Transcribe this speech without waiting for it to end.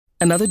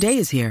Another day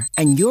is here,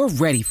 and you're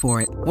ready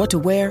for it. What to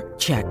wear?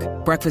 Check.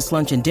 Breakfast,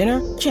 lunch, and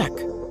dinner? Check.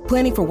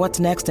 Planning for what's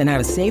next and how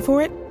to save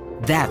for it?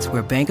 That's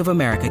where Bank of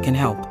America can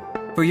help.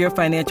 For your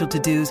financial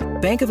to-dos,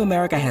 Bank of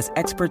America has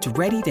experts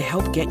ready to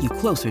help get you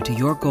closer to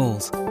your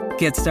goals.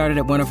 Get started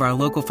at one of our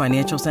local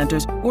financial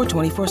centers or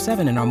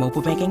 24/7 in our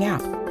mobile banking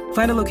app.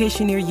 Find a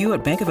location near you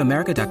at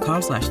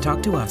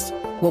bankofamerica.com/talktous.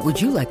 What would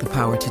you like the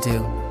power to do?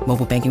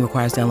 Mobile banking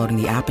requires downloading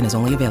the app and is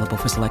only available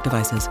for select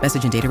devices.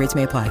 Message and data rates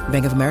may apply.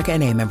 Bank of America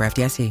N.A., member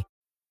FDIC.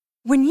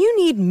 When you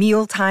need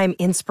mealtime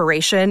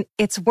inspiration,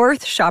 it's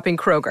worth shopping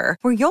Kroger,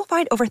 where you'll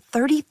find over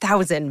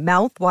 30,000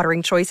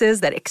 mouth-watering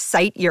choices that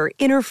excite your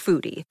inner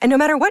foodie. And no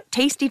matter what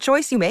tasty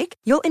choice you make,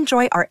 you'll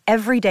enjoy our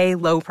everyday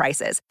low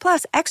prices,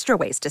 plus extra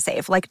ways to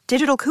save, like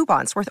digital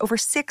coupons worth over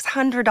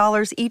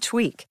 $600 each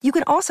week. You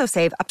can also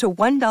save up to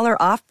 $1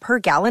 off per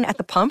gallon at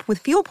the pump with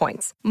fuel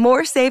points.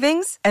 More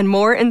savings and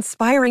more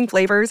inspiring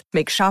flavors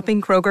make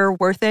shopping Kroger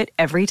worth it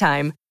every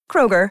time.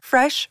 Kroger,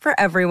 fresh for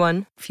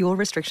everyone. Fuel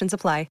restrictions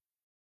apply.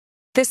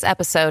 This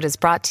episode is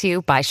brought to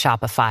you by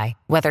Shopify.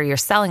 Whether you're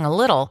selling a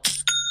little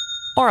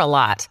or a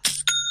lot,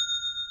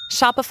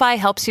 Shopify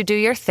helps you do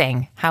your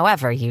thing,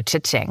 however you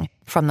cha-ching.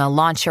 From the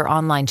launch your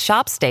online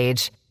shop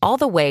stage, all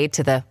the way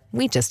to the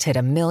we just hit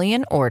 1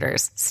 million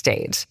orders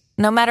stage.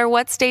 No matter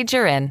what stage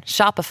you're in,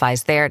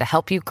 Shopify's there to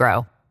help you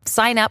grow.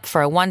 Sign up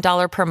for a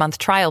 $1 per month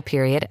trial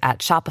period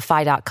at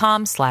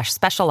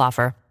shopify.com/special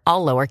offer,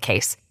 all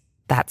lowercase.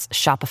 That's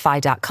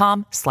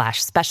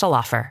shopify.com/special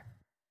offer.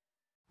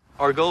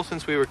 Our goal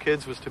since we were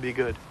kids was to be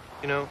good,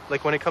 you know?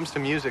 Like, when it comes to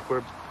music,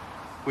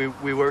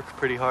 we work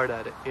pretty hard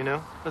at it, you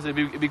know?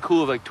 It'd be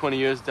cool if, like, 20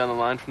 years down the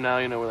line from now,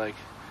 you know, we're, like,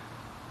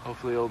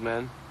 hopefully old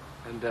men.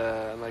 And,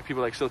 like,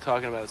 people, like, still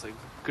talking about it's, like,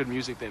 good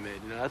music they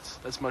made, you know?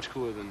 That's much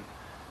cooler than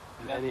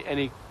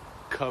any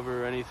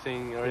cover or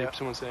anything, or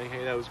someone saying,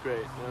 hey, that was great.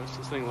 You know, it's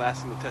just something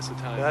lasting the test of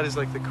time. That is,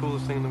 like, the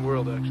coolest thing in the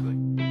world, actually.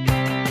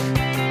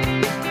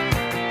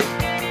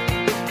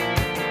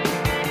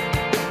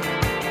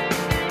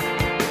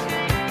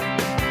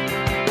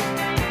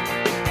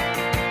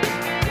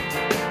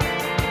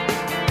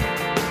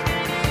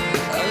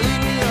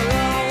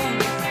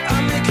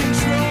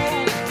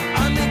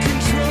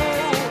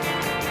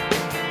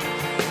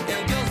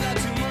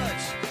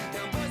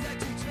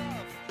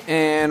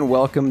 And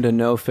welcome to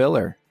No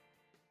Filler,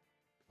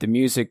 the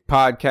music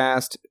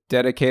podcast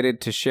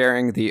dedicated to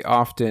sharing the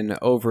often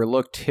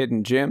overlooked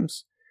hidden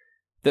gems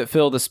that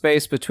fill the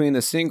space between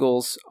the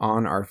singles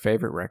on our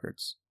favorite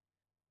records.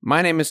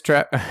 My name is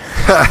Dude,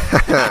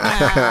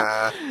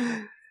 I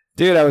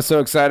was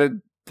so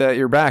excited that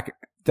you're back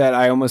that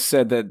I almost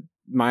said that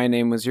my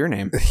name was your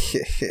name.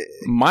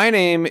 My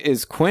name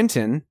is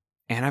Quentin,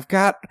 and I've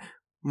got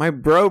my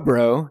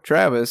bro,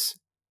 Travis,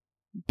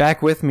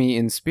 back with me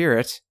in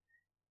spirit.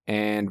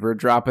 And we're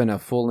dropping a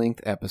full-length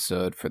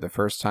episode for the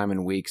first time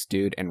in weeks,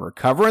 dude, and we're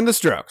covering the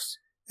Strokes.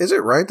 Is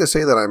it right to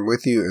say that I'm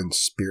with you in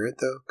spirit,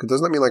 though? Because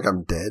doesn't that mean like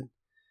I'm dead?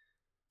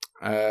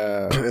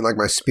 And like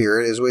my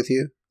spirit is with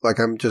you? Like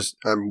I'm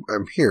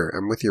here.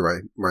 I'm with you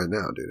right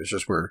now, dude. It's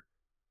just we're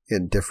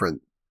in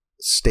different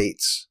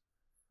states.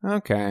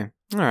 Okay.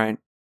 All right.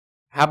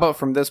 How about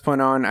from this point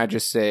on, I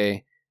just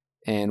say,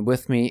 and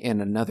with me in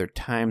another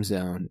time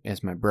zone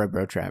is my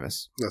bro,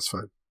 Travis. That's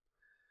fine.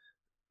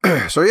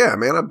 So yeah,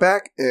 man, I'm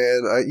back,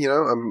 and I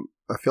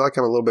feel like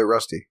I'm a little bit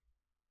rusty.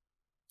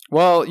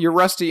 Well, you're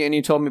rusty, and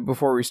you told me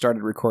before we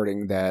started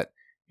recording that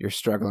you're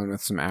struggling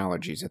with some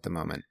allergies at the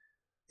moment.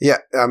 Yeah,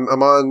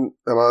 I'm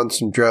on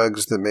some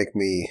drugs that make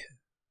me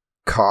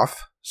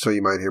cough, so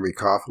you might hear me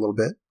cough a little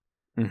bit.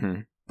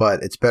 Mm-hmm.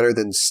 But it's better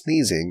than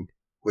sneezing,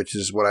 which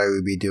is what I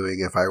would be doing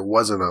if I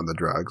wasn't on the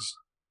drugs.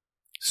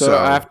 So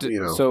I have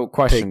to. So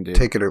question, dude.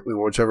 Take it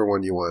whichever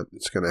one you want.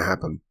 It's going to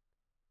happen.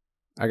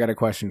 I got a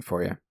question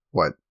for you.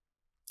 What?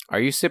 Are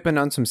you sipping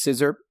on some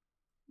scissor?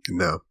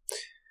 No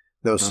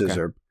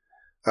scissor.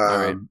 All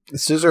right.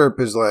 Scissor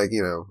is like,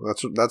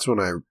 that's when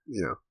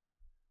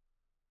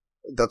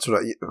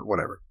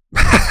whatever.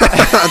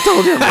 I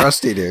told you I'm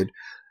rusty, dude.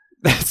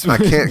 I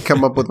can't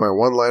come up with my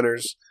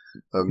one-liners.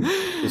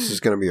 This is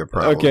going to be a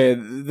problem. Okay,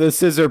 the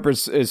scissor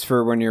is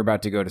for when you're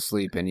about to go to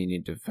sleep and you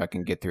need to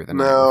fucking get through the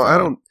night. No, I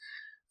don't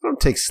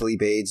take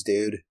sleep aids,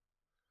 dude.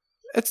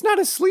 It's not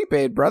a sleep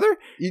aid, brother.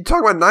 You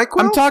talking about NyQuil?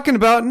 I'm talking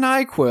about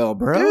NyQuil,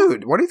 bro.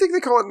 Dude, why do you think they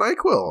call it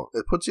NyQuil?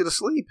 It puts you to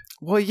sleep.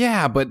 Well,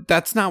 yeah, but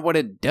that's not what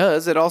it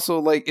does. It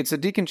also, it's a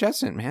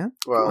decongestant, man.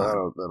 Well, I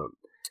don't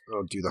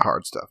do the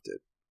hard stuff,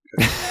 dude.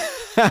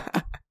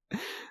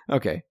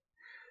 Okay.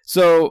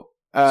 So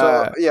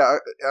I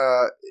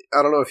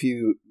don't know if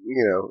you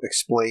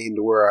explained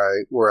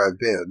where I've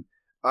been.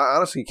 I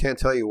honestly can't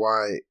tell you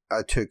why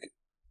I took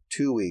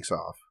 2 weeks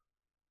off.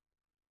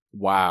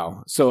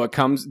 Wow. So it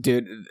comes,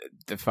 dude,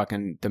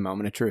 the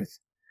moment of truth.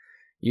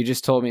 You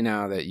just told me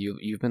now that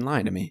you've been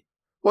lying to me.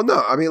 Well,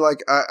 no, I mean,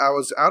 I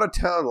was out of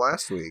town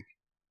last week.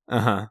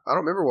 Uh-huh. I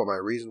don't remember what my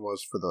reason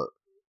was for the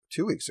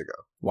 2 weeks ago.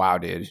 Wow,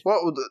 dude.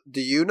 Well,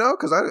 do you know?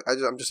 Because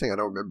I'm just saying I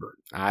don't remember.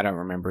 I don't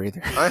remember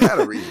either. I had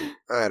a reason.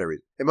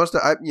 It must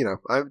have.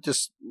 I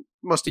just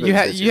must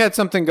have. You had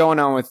something going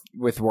on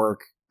with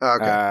work.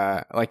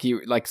 Okay.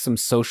 Like some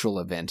social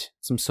event,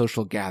 some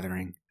social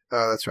gathering.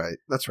 Oh, that's right.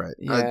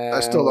 Yeah, I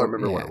still don't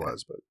remember what it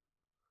was, but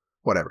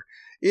whatever.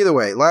 Either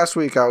way, last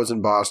week I was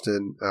in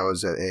Boston. I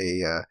was at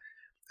a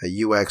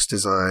UX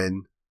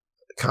design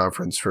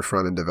conference for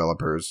front-end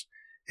developers,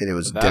 and it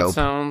was dope. That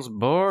sounds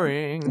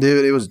boring.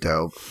 Dude, it was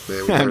dope.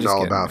 Man, we learned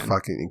all about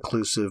fucking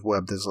inclusive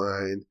web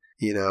design,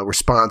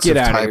 responsive typography.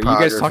 Get out of here. You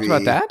guys talked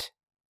about that?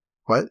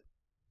 What?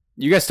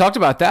 You guys talked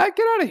about that?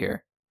 Get out of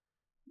here.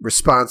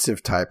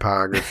 Responsive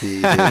typography,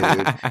 dude.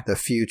 The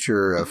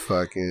future of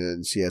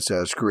fucking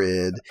CSS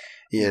Grid.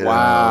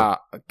 Wow.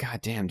 God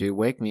damn, dude.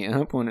 Wake me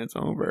up when it's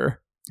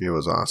over. It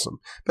was awesome.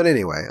 But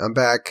anyway, I'm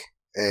back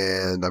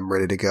and I'm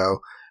ready to go.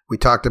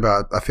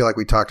 I feel like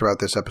we talked about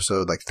this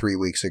episode like 3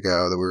 weeks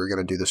ago that we were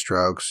going to do the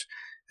Strokes,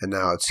 and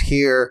now it's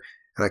here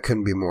and I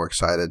couldn't be more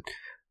excited.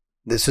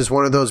 This is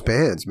one of those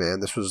bands, man.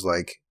 This was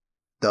like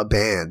the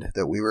band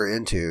that we were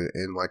into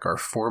in like our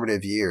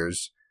formative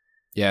years.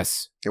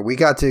 Yes. And we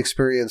got to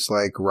experience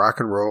like rock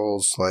and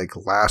roll's like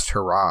last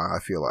hurrah, I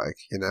feel like,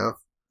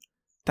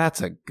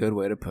 That's a good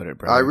way to put it,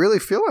 brother. I really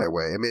feel that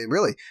way. I mean,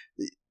 really,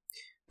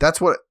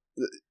 that's what,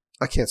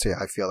 I can't say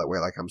I feel that way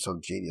like I'm some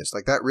genius.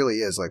 Like that really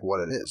is like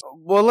what it is.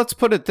 Well, let's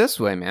put it this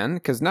way, man,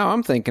 because now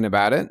I'm thinking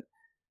about it.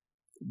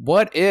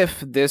 What if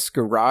this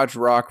garage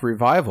rock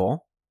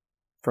revival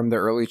from the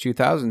early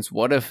 2000s,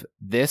 what if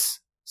this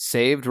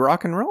saved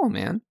rock and roll,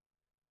 man?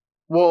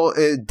 Well,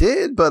 it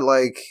did, but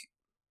like,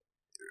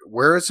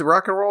 where is the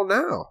rock and roll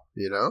now?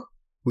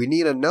 We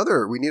need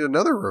another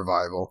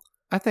revival.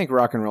 I think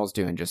rock and roll's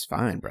doing just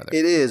fine, brother.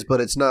 It is,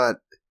 but it's not.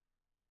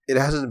 It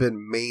hasn't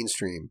been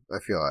mainstream, I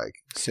feel like,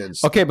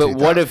 since. Okay, but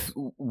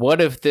 2000. what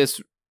if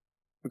this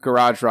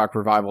garage rock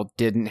revival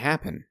didn't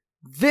happen?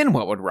 Then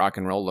what would rock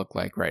and roll look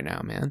like right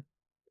now, man?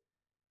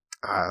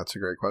 That's a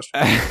great question.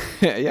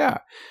 Yeah.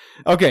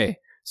 Okay,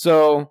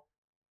 so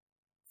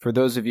for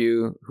those of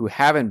you who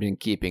haven't been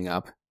keeping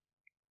up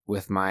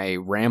with my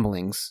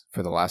ramblings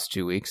for the last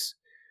 2 weeks,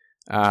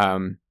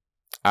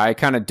 I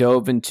kind of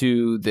dove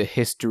into the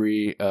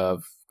history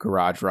of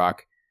garage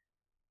rock,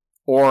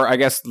 or I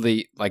guess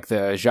the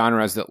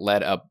genres that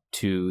led up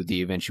to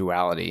the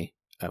eventuality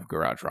of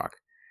garage rock.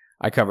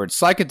 I covered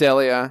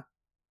psychedelia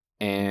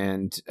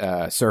and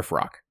surf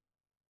rock.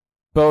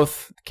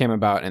 Both came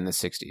about in the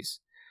 60s.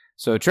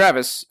 So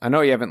Travis, I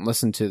know you haven't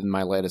listened to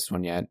my latest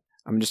one yet.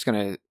 I'm just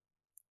going to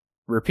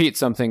repeat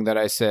something that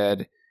I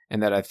said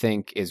and that I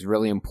think is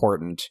really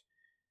important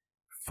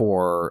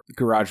for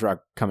garage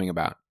rock coming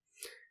about.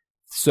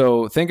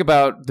 So think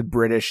about the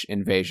British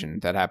invasion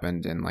that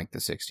happened in like the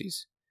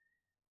 60s.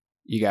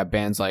 You got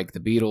bands like the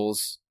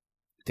Beatles,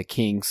 the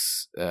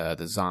Kinks,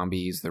 the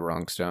Zombies, the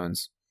Rolling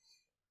Stones.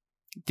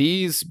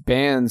 These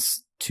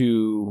bands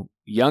to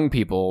young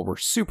people were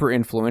super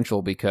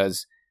influential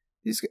because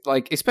these,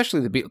 like,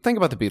 especially the Beatles. Think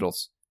about the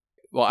Beatles.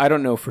 Well, I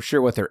don't know for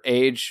sure what their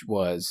age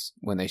was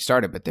when they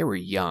started, but they were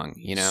young,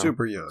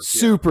 Super young.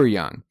 Super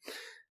young.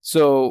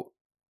 So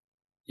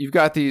you've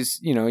got these,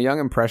 young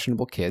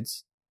impressionable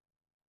kids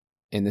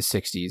in the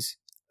 60s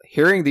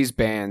hearing these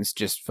bands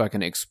just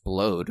fucking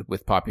explode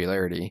with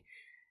popularity.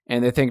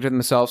 And they think to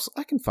themselves,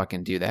 I can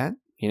fucking do that,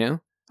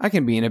 I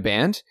can be in a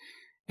band.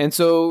 And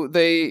so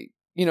they,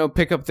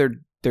 pick up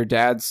their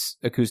dad's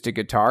acoustic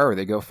guitar, or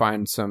they go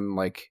find some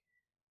like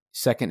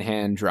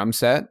secondhand drum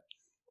set,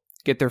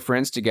 get their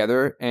friends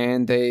together,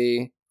 and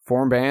they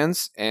form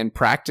bands and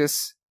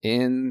practice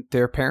in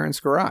their parents'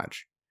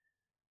 garage.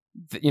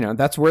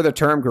 That's where the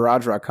term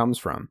garage rock comes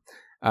from.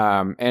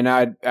 And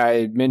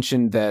I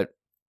mentioned that,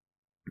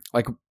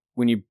 like,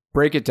 when you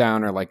break it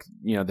down, or like,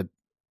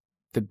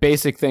 the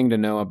basic thing to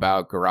know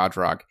about garage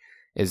rock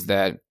is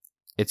that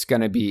it's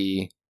going to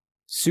be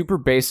super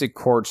basic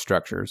chord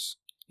structures.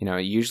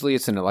 Usually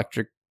it's an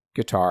electric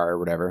guitar or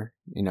whatever,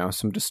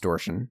 some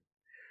distortion.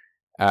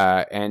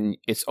 And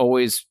it's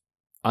always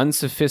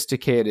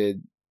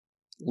unsophisticated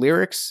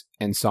lyrics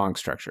and song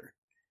structure.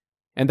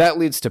 And that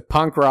leads to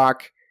punk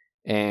rock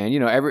and,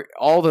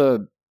 all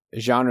the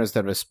genres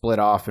that have split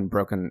off and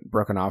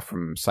broken off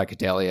from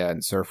psychedelia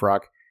and surf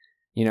rock.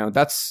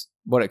 That's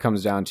what it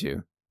comes down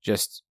to.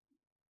 Just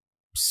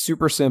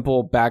super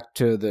simple, back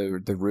to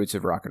the roots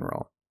of rock and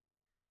roll.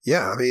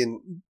 Yeah, I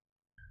mean,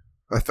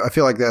 I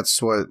feel like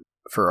that's what,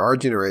 for our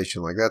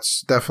generation, like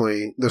that's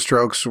definitely, the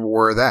Strokes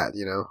were that,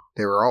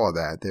 they were all of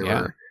that.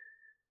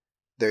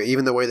 They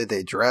even the way that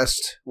they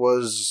dressed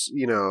was,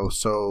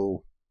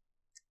 so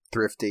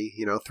thrifty,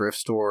 thrift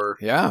store.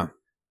 Yeah.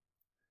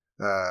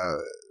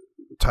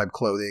 Type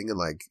clothing, and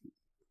like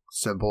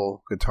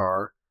simple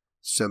guitar,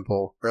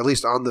 or at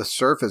least on the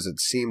surface it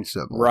seemed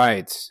simple.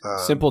 Right.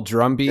 Simple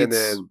drum beats. And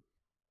then,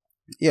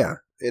 yeah,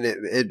 and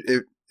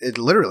it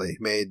literally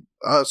made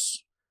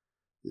us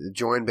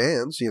join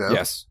bands,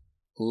 Yes.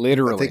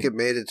 Literally. I think it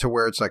made it to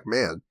where it's like,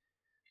 man,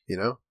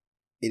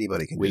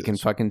 anybody can do this. We can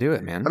fucking do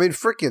it, man. I mean,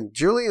 freaking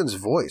Julian's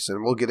voice,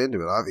 and we'll get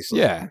into it, obviously.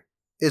 Yeah.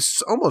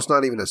 it's almost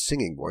not even a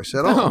singing voice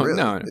at all. Really.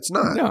 No, it's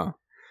not. No.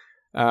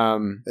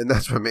 And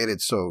that's what made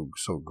it so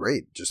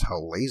great, just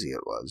how lazy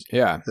it was.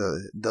 Yeah.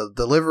 The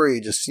delivery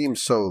just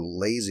seems so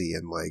lazy,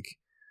 and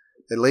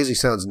lazy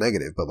sounds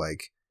negative, but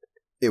like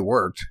it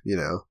worked, you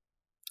know.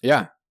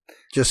 Yeah.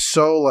 Just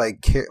so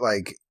like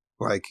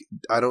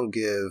I don't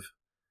give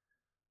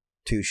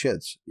two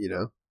shits, you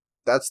know.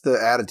 That's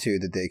the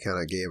attitude that they kind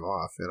of gave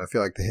off, and I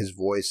feel like his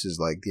voice is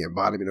like the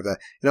embodiment of that.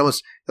 It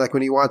almost like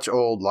when you watch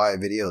old live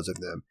videos of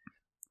them,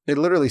 it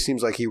literally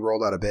seems like he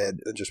rolled out of bed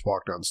and just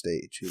walked on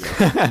stage. You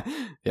know?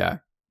 Yeah.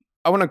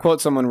 I want to quote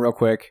someone real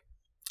quick.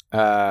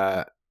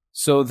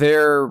 So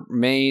their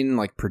main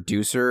like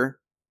producer,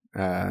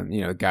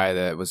 the guy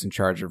that was in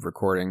charge of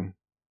recording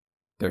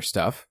their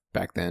stuff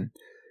back then,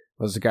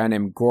 was a guy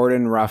named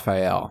Gordon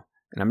Raphael.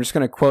 And I'm just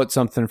going to quote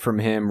something from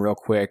him real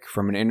quick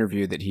from an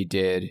interview that he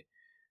did.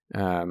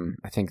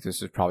 I think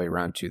this was probably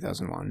around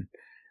 2001.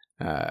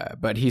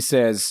 But he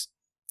says,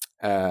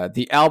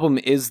 the album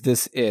Is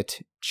This It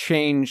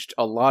changed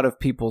a lot of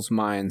people's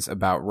minds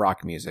about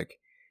rock music.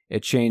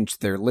 It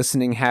changed their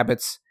listening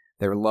habits,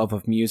 their love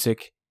of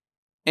music,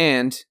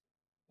 and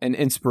an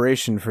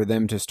inspiration for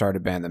them to start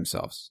a band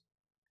themselves.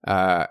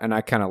 And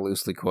I kind of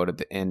loosely quoted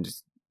the end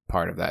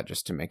part of that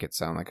just to make it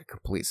sound like a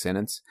complete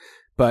sentence.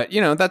 But,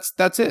 you know,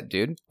 that's it,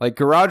 dude. Like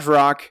garage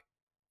rock.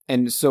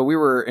 And so we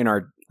were in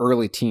our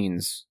early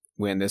teens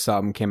when this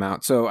album came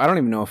out. So I don't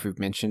even know if we've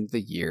mentioned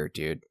the year,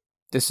 dude.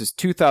 This is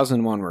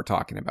 2001 we're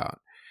talking about.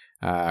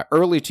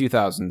 Early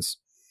 2000s.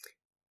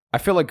 I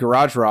feel like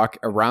garage rock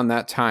around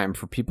that time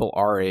for people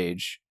our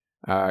age,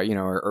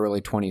 or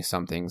early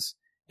 20-somethings,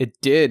 it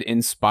did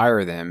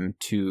inspire them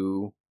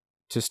to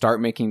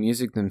start making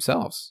music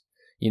themselves,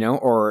 you know,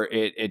 or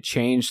it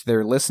changed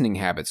their listening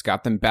habits,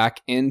 got them back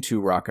into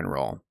rock and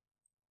roll.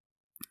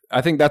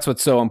 I think that's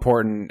what's so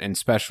important and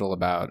special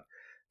about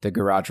the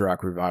garage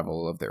rock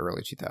revival of the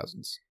early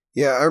 2000s.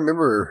 Yeah, I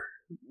remember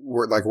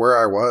where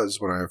I was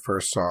when I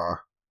first saw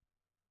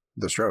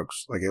The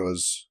Strokes. Like it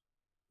was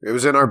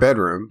in our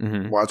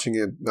bedroom, watching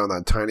it on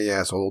that tiny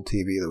ass old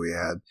TV that we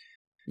had.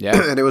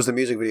 Yeah. And it was the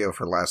music video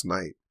for Last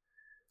Night.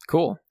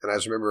 Cool. And I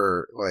just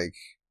remember like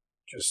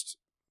just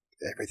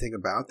everything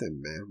about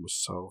them, man, was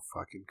so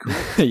fucking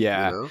cool.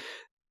 Yeah. You know?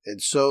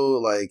 And so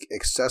like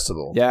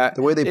accessible. Yeah.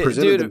 The way they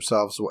presented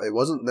themselves, it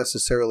wasn't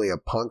necessarily a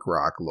punk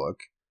rock look,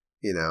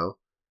 you know.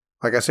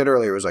 Like I said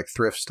earlier, it was like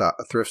thrift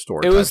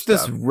store. It was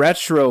this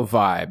retro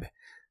vibe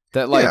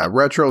that like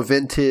retro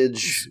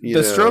vintage.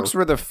 The Strokes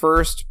were the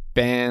first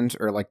band,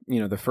 or like, you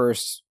know, the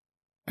first,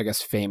 I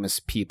guess, famous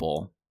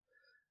people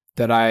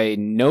that I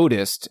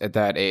noticed at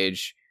that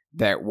age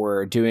that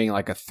were doing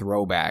like a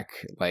throwback,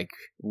 like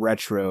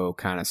retro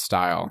kind of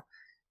style.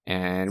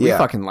 And we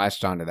fucking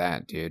latched onto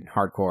that, dude.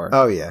 Hardcore.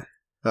 Oh yeah,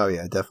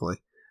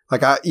 definitely.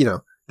 Like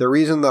the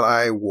reason that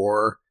I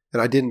wore,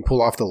 and I didn't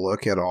pull off the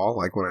look at all,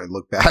 like when I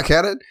look back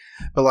at it,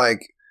 but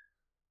like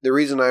the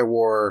reason I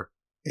wore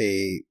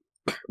a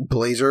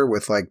blazer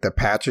with like the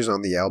patches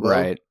on the elbow,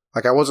 right?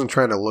 Like I wasn't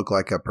trying to look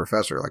like a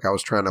professor. Like I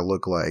was trying to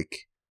look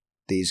like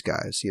these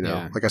guys, you know.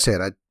 Yeah. Like I said,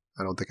 I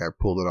don't think I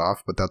pulled it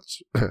off, but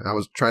that's I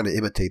was trying to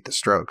imitate the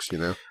Strokes, you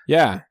know.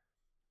 Yeah.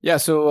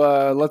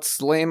 So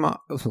let's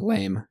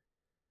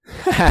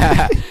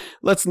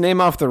let's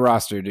name off the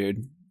roster,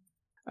 dude.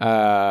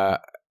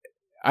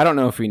 I don't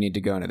know if we need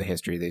to go into the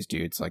history of these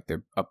dudes, like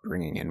their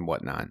upbringing and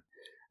whatnot.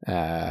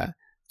 But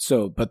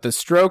the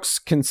Strokes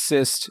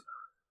consist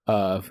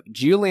of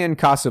Julian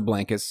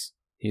Casablancas.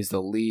 He's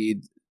the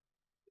lead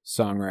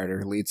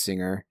songwriter, lead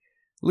singer.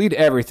 Lead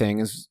everything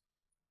is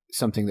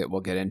something that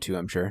we'll get into,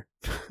 I'm sure.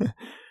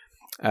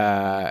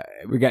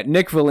 We got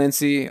Nick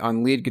Valenci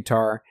on lead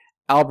guitar,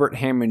 Albert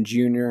Hammond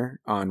Jr.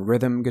 on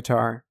rhythm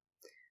guitar,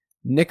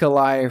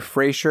 Nikolai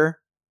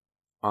Frazier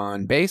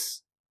on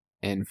bass,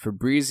 and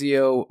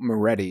Fabrizio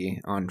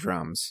Moretti on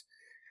drums.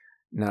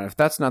 Now, if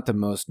that's not the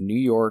most New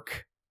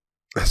York,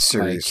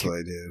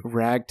 seriously, dude,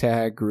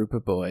 ragtag group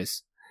of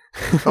boys.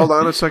 Hold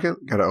on a second.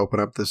 Got to open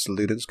up this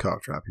Luden's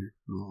cough drop here.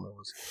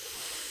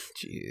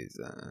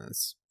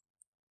 Jesus.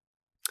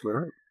 All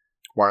right.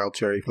 Wild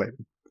cherry flavor.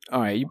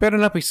 All right, you better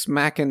not be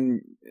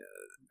smacking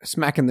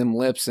them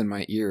lips in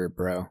my ear,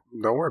 bro.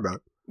 Don't worry about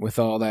it. With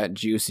all that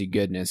juicy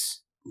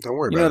goodness. Don't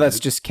worry about it. You know that's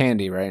just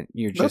candy, right?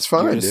 That's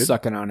fine, you're just dude.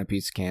 Sucking on a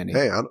piece of candy.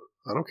 Hey, I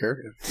don't care.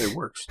 It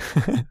works.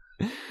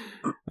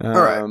 All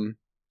right.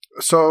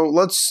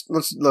 So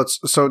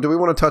so do we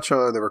want to touch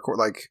on the record?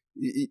 Like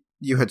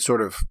you had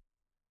sort of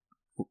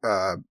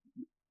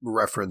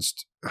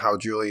referenced how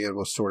Julian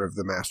was sort of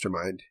the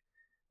mastermind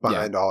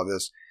behind all of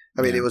this.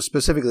 I mean, it was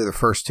specifically the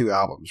first two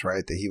albums,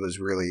 right? That he was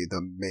really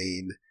the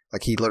main,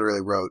 like he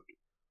literally wrote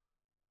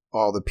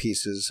all the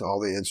pieces,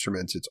 all the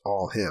instruments. It's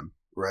all him,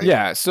 right?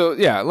 Yeah. So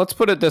let's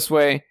put it this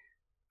way.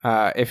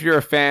 If you're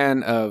a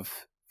fan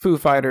of Foo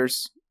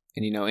Fighters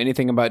and you know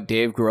anything about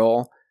Dave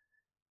Grohl,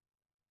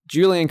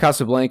 Julian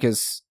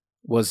Casablancas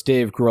was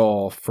Dave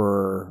Grohl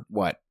for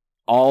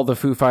all the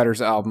Foo Fighters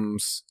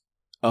albums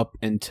up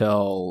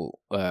until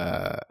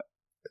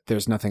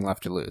There's Nothing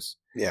Left to Lose.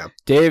 Yeah.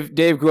 Dave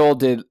Grohl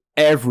did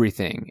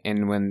everything.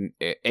 And when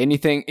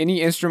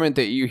any instrument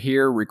that you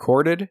hear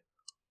recorded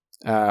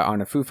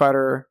on a Foo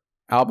Fighter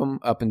album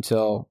up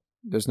until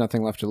There's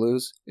Nothing Left to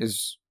Lose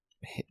is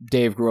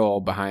Dave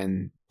Grohl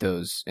behind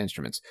those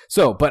instruments.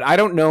 So, but I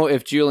don't know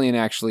if Julian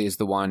actually is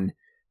the one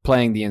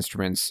playing the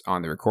instruments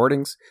on the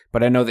recordings,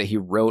 but I know that he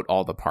wrote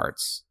all the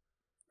parts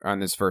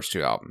on his first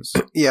two albums.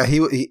 Yeah,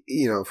 he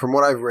from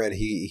what I've read,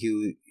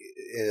 he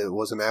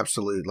was an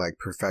absolute like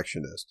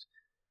perfectionist.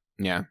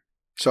 Yeah.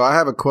 So I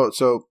have a quote.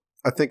 So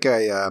I think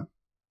I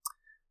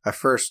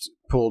first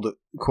pulled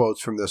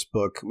quotes from this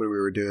book when we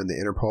were doing the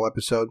Interpol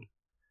episode.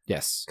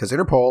 Yes. Because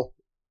Interpol,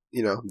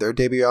 their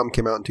debut album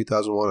came out in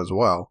 2001 as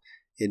well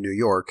in New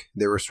York.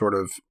 They were sort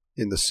of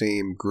in the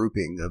same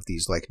grouping of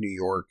these like New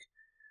York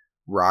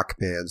rock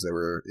bands that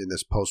were in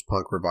this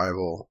post-punk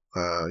revival,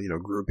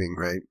 grouping,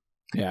 right?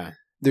 Yeah.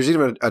 There's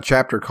even a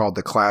chapter called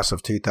The Class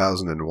of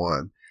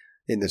 2001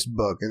 in this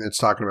book, and it's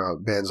talking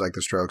about bands like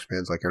The Strokes,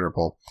 bands like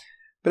Interpol.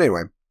 But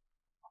anyway,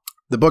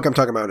 the book I'm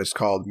talking about is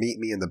called Meet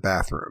Me in the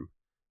Bathroom.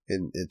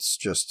 And it's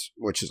just,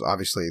 which is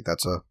obviously,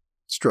 that's a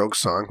Strokes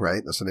song,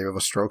 right? That's the name of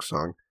a Strokes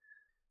song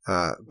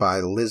by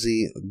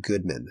Lizzie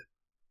Goodman.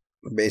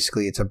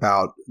 Basically, it's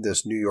about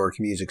this New York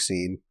music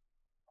scene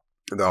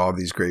that all of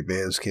these great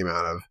bands came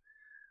out of.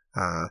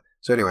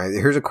 So anyway,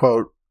 here's a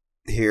quote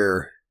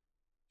here.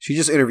 She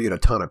just interviewed a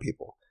ton of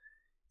people,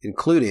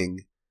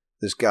 including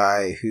this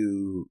guy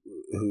who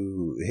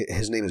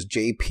his name is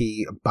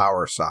J.P.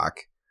 Bowersock,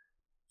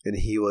 and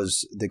he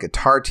was the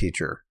guitar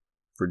teacher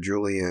for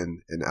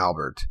Julian and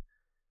Albert.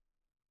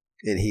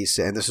 And he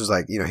said, and this was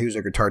like, he was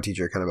a guitar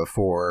teacher kind of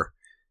before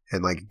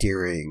and like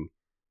during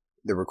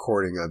the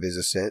recording of Is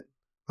This It?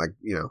 Like,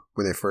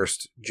 when they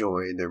first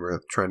joined and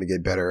were trying to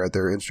get better at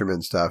their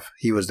instrument stuff,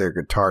 he was their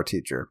guitar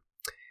teacher.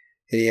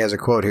 And he has a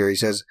quote here. He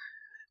says,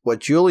 "What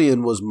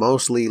Julian was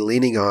mostly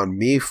leaning on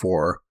me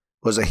for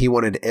was that he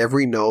wanted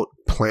every note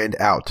planned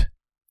out,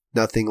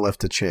 nothing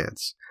left to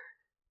chance.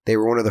 They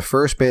were one of the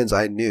first bands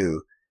I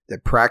knew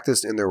that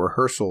practiced in their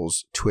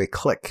rehearsals to a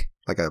click,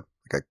 like a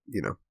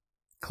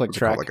click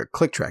track, like a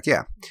click track,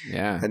 yeah.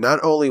 Yeah. And not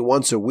only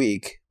once a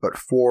week, but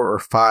 4 or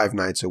 5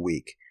 nights a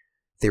week.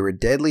 They were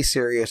deadly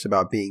serious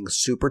about being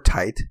super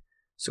tight,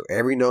 so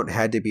every note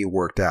had to be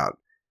worked out.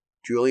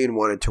 Julian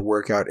wanted to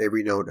work out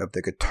every note of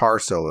the guitar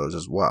solos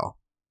as well."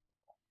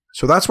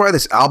 So that's why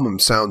this album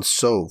sounds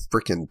so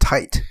freaking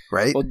tight,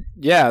 right? Well,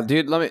 yeah,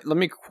 dude. Let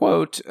me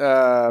quote.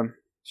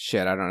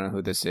 Shit, I don't know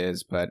who this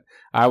is, but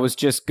I was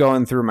just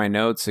going through my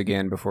notes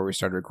again before we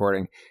started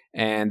recording,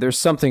 and there's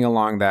something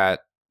along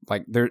that,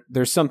 like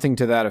there's something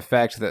to that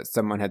effect that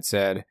someone had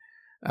said,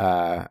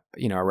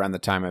 around the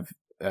time of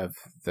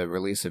the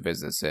release of Is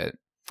This It?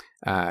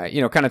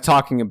 Kind of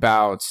talking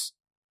about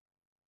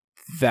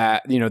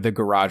that, the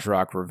garage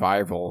rock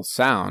revival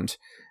sound,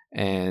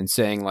 and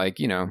saying like,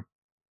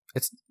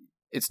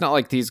 it's not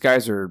like these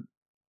guys are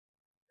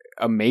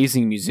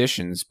amazing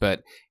musicians,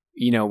 but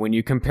when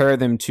you compare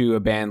them to a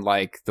band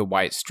like the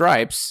White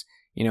Stripes,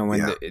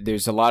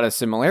 there's a lot of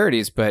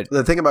similarities. But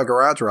the thing about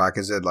garage rock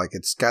is that like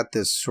it's got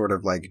this sort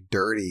of like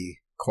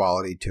dirty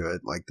quality to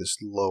it, like this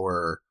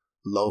lower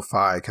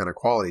lo-fi kind of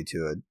quality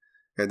to it,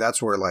 and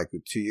that's where, like,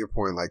 to your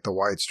point, like the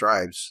White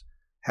Stripes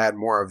had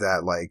more of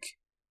that like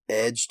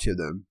edge to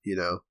them,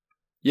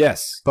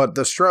 Yes, but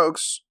the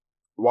Strokes,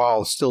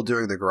 while still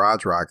doing the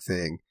garage rock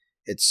thing,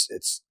 it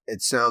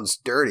sounds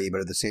dirty,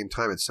 but at the same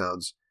time, it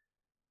sounds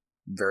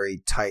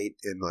very tight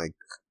and like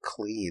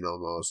clean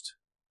almost.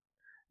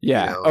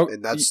 Yeah,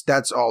 and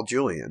that's all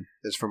Julian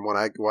is, from what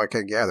I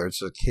can gather.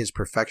 It's like his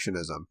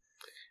perfectionism.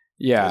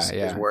 Yeah,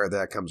 is where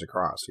that comes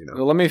across.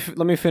 Well, let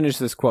me finish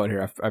this quote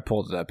here. I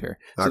pulled it up here.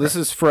 So okay. This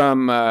is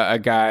from a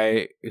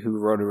guy who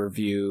wrote a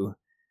review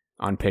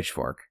on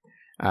Pitchfork.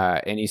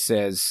 And he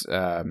says,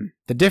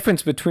 the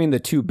difference between the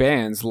two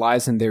bands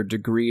lies in their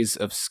degrees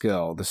of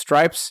skill. The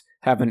Stripes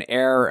have an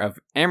air of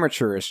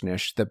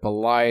amateurishness that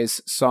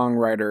belies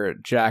songwriter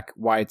Jack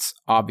White's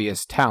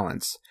obvious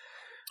talents.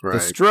 Right. The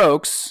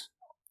Strokes,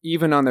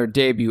 even on their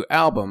debut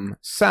album,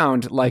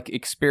 sound like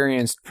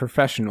experienced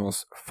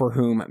professionals for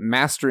whom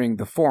mastering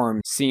the form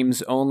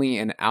seems only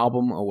an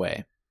album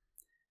away.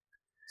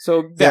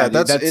 So yeah,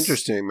 that's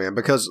interesting, man,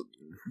 because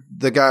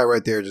the guy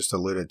right there just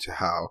alluded to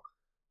how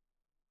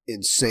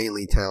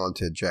insanely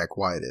talented Jack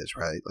White is,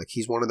 right? Like,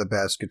 he's one of the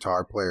best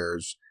guitar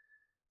players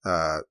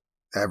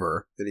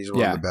ever, and he's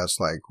one of the best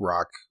like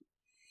rock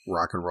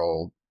and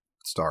roll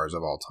stars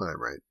of all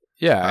time, right?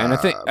 Yeah, and I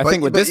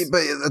think with this,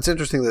 but it's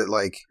interesting that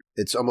like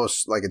it's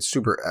almost like it's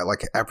super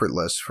like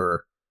effortless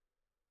for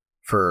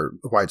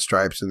White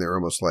Stripes, and they're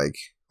almost like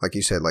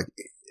you said, like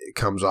it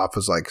comes off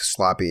as like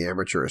sloppy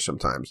amateurish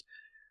sometimes,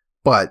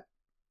 but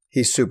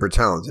he's super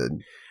talented,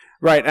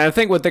 right? And I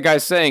think what the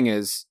guy's saying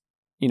is,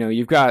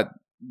 you've got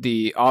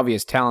the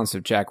obvious talents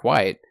of Jack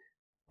White,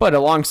 but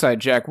alongside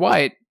Jack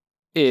White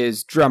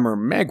is drummer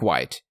Meg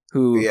White,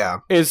 who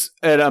is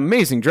an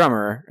amazing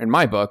drummer in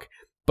my book,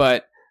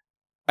 but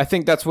I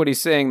think that's what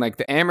he's saying. Like,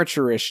 the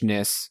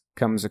amateurishness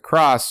comes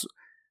across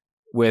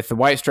with the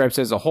White Stripes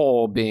as a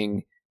whole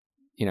being,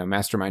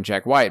 Mastermind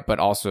Jack White, but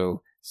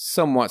also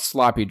somewhat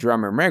sloppy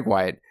drummer Meg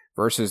White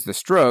versus the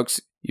Strokes.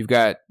 You've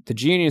got the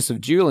genius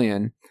of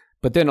Julian,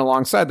 but then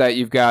alongside that,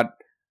 you've got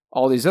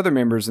all these other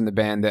members in the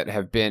band that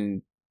have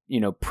been,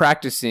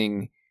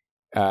 practicing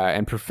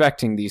and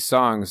perfecting these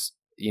songs,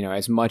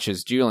 as much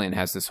as Julian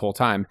has this whole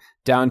time,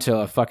 down to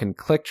a fucking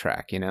click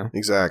track,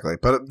 Exactly.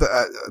 But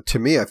to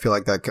me, I feel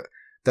like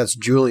that's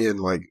Julian,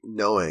 like,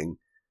 knowing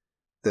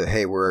that,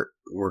 hey, we're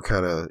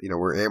kind of,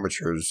 we're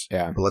amateurs.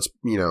 Yeah. But let's,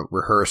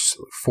 rehearse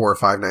 4 or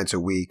 5 nights a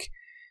week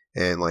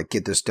and, like,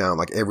 get this down.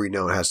 Like, every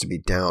note has to be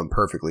down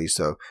perfectly.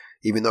 So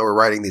even though we're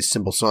writing these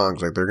simple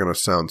songs, like, they're going to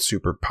sound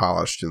super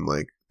polished and,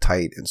 like,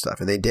 tight and stuff.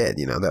 And they did,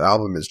 that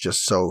album is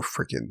just so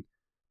freaking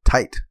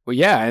tight. Well,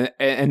 yeah,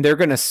 and they're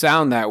going to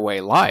sound that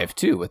way live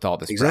too with all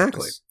this exactly.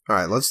 practice. All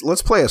right,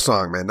 let's play a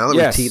song, man. Now that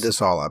we teed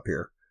this all up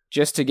here,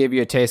 just to give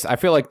you a taste, I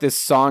feel like this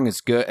song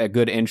is a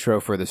good intro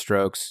for the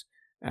Strokes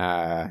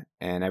and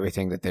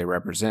everything that they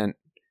represent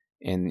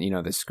in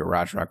this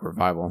garage rock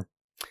revival.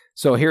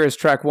 So here is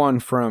track 1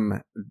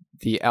 from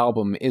the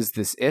album "Is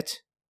This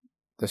It?",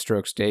 the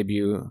Strokes'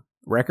 debut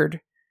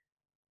record.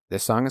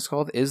 This song is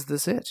called "Is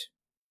This It?"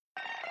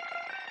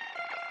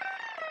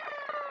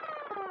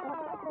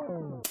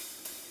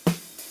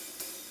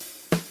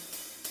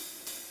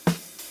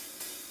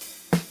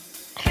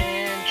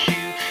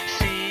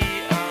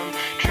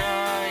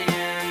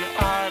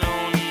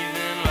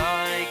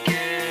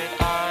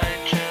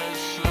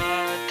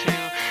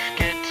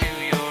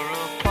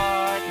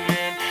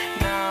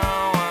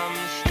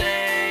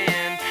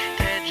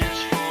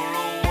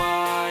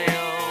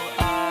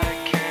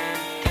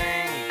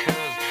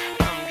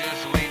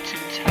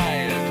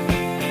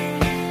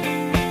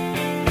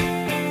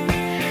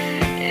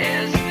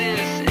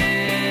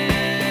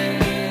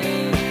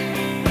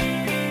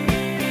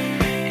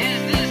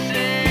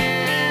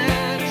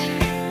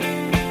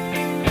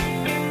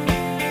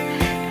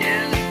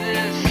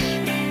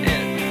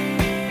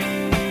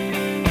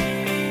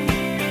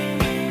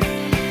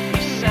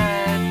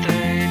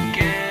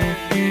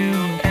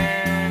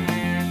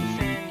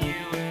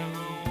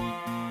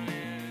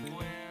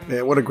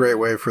 Man, what a great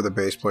way for the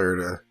bass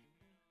player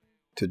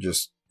to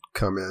just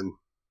come in.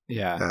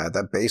 Yeah.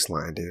 That bass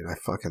line, dude, I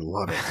fucking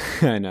love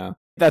it. I know.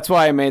 That's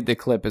why I made the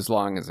clip as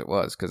long as it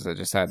was, because I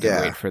just had to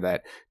wait for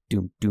that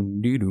doom doom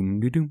doo doom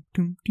doo doom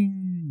doom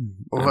doom.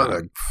 What a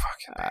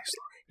fucking bass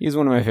line. He's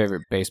one of my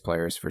favorite bass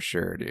players for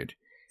sure, dude.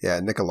 Yeah,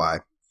 Nikolai.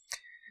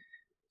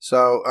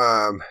 So,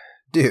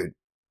 dude,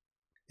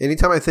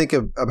 anytime I think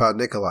about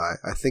Nikolai,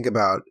 I think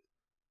about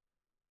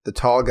the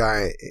tall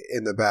guy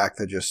in the back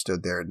that just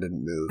stood there and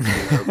didn't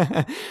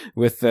move.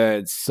 With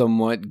the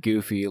somewhat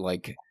goofy,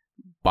 like,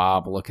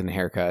 Bob-looking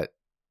haircut.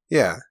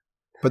 Yeah.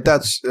 But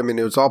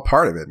it was all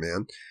part of it,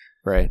 man.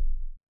 Right.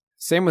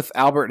 Same with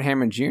Albert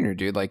Hammond Jr.,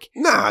 dude. Like,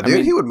 nah,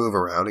 dude, he would move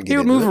around and get He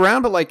would move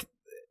around, but, like,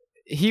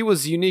 he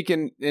was unique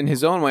in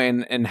his own way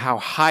and how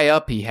high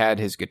up he had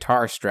his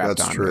guitar strapped on.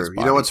 That's to true. his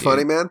body, You know what's dude.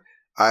 funny, man?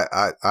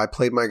 I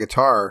played my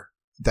guitar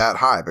that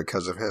high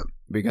because of him.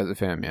 Because of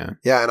him, yeah.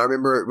 Yeah, and I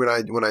remember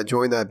when I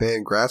joined that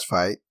band, Grass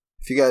Fight.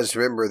 If you guys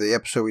remember the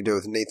episode we did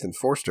with Nathan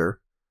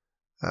Forster,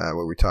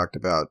 where we talked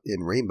about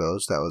In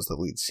Rainbows, that was the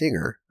lead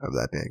singer of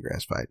that band,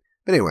 Grass Fight.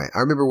 But anyway, I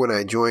remember when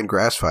I joined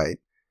Grass Fight,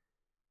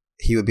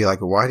 he would be like,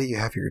 "Why do you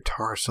have your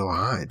guitar so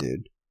high,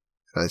 dude?"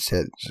 And I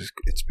said,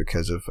 "It's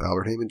because of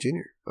Albert Hammond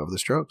Jr. of the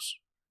Strokes."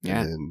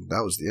 Yeah. And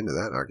that was the end of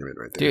that argument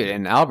right there. Dude,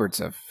 and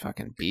Albert's a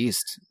fucking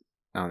beast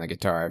on the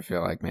guitar, I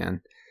feel like, man.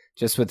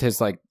 Just with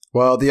his, like,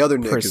 well, the other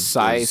Nick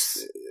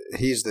precise.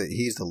 He's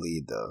the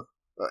lead, though.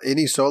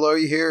 Any solo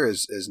you hear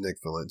is Nick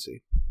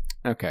Valenci.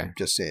 Okay.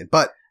 Just saying.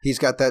 But he's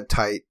got that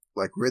tight,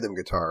 like, rhythm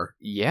guitar.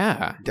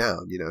 Yeah.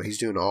 Down. He's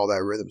doing all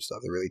that rhythm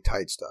stuff, the really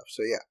tight stuff.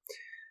 So, yeah.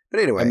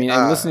 But anyway. I mean,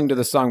 and listening to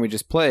the song we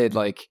just played,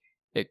 like,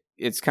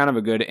 it's kind of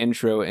a good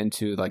intro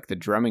into, like, the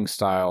drumming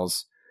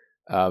styles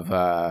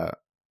of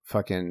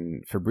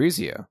fucking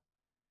Fabrizio.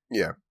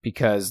 Yeah.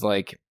 Because,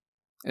 like,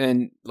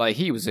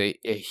 he was a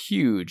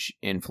huge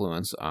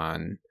influence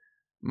on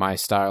my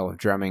style of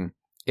drumming.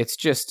 It's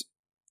just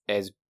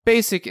as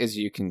basic as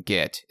you can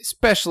get,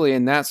 especially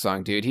in that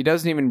song, dude. He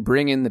doesn't even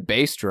bring in the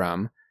bass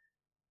drum.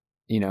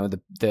 He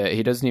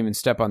doesn't even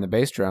step on the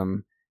bass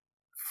drum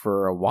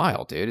for a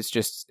while, dude. It's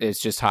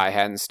just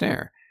hi-hat and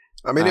snare.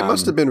 I mean, it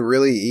must have been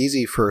really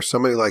easy for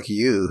somebody like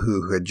you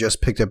who had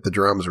just picked up the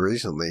drums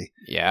recently.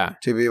 Yeah.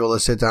 To be able to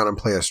sit down and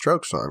play a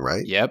Stroke song,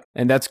 right? As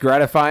And that's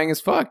gratifying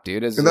as fuck,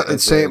 dude.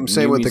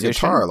 Same with the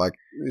guitar. Like,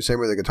 same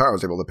with the guitar. I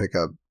was able to pick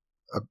up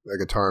a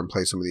guitar and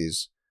play some of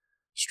these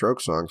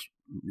Stroke songs,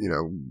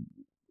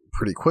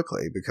 pretty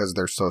quickly because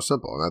they're so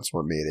simple. And that's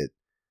what made it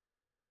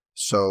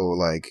so,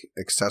 like,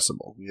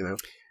 accessible,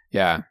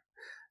 Yeah.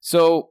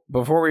 So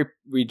before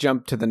we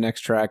jump to the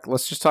next track,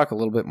 let's just talk a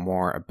little bit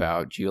more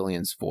about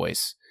Julian's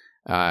voice.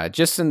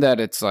 Just in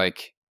that it's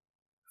like,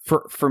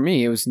 for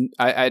me, it was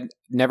I'd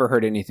never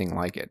heard anything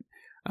like it,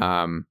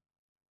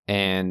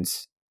 and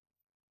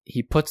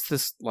he puts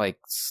this, like,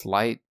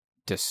 slight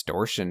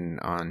distortion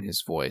on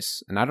his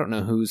voice, and I don't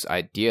know whose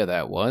idea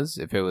that was.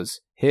 If it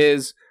was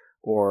his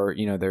or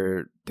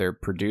their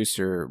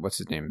producer, what's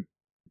his name,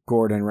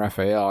 Gordon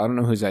Raphael. I don't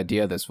know whose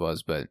idea this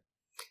was, but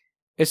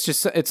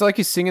it's like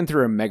he's singing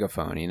through a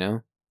megaphone, you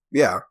know?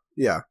 Yeah.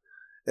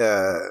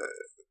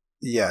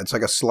 It's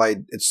like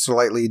it's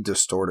slightly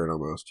distorted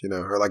almost, you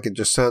know, or like it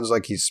just sounds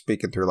like he's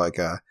speaking through like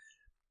a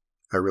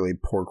really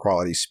poor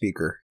quality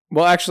speaker.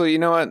 Well, actually, you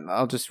know what?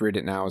 I'll just read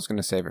it now. I was going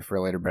to save it for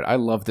later, but I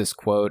love this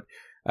quote.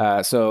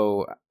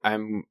 So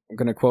I'm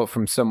going to quote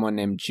from someone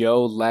named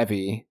Joe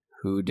Levy,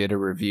 who did a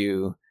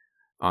review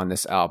on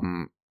this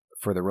album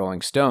for the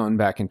Rolling Stone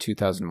back in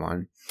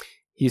 2001.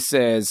 He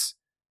says,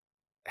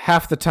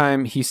 half the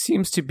time he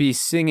seems to be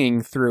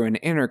singing through an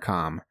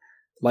intercom,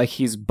 like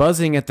he's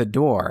buzzing at the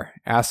door,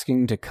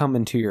 asking to come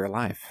into your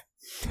life.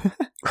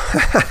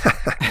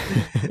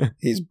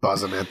 He's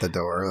buzzing at the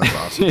door. That's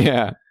awesome.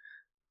 Yeah.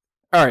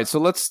 All right, so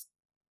let's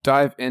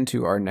dive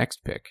into our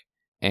next pick,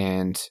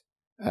 and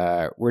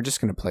we're just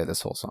going to play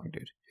this whole song,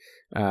 dude.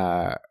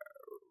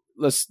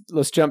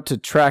 Let's jump to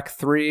track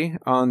 3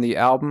 on the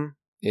album.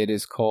 It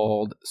is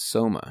called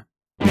Soma.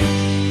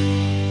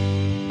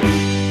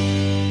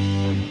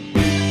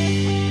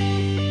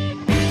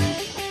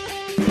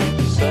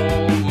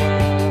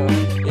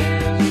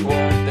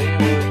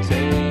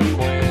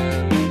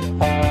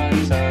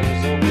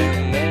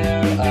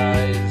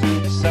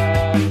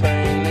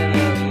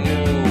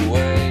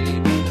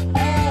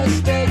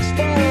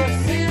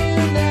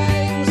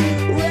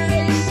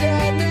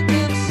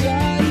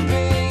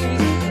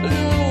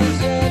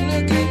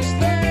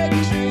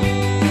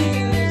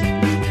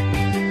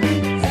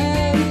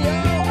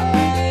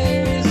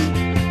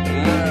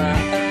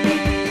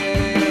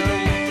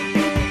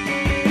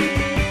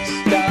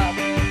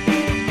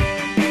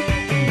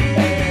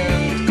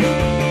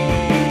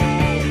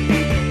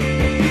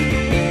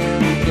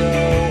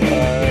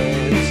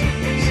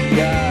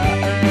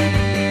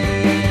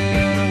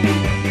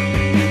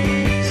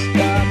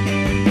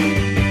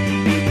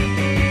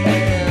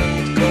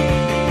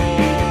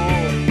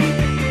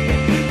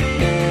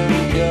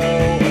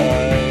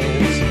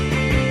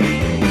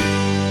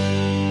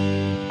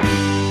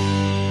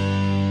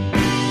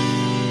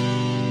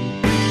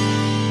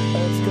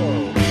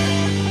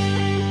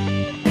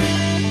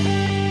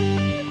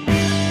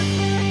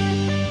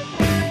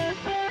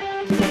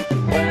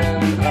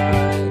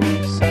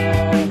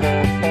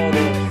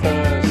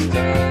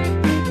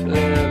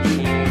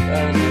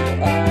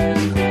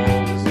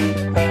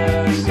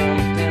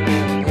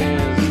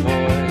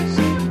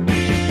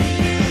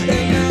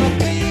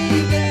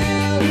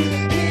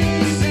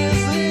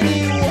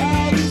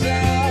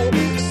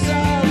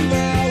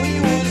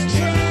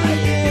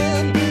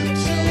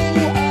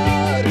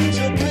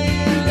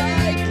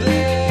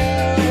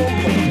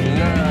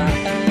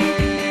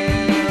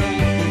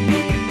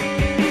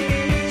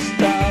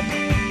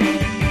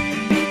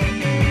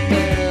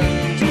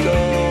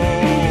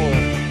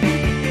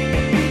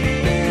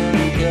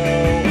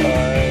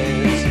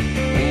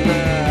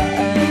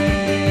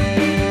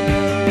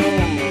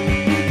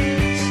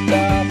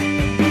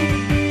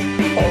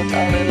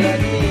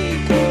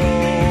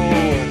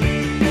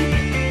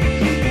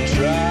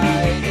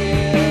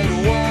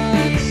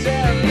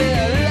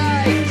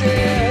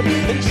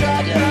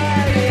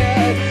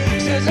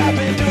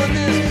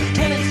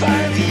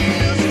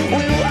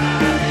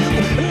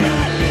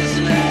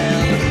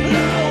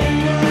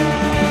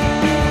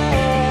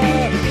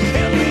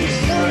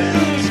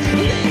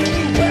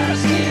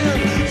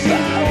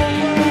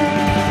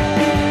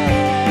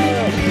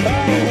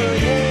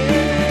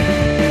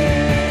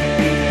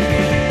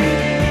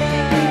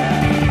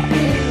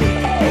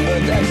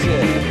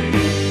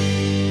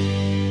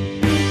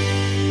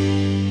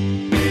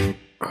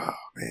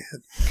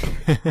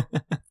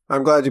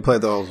 I'm glad you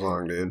played the whole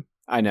song, dude.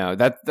 I know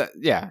that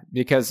yeah,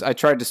 because I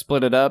tried to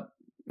split it up,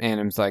 and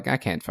I was like, I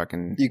can't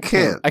fucking. You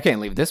can't. I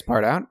can't leave this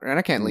part out, and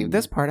I can't leave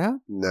this part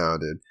out. No,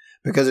 dude,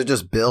 because it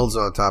just builds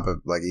on top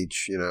of like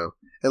each, you know,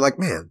 and like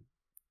man,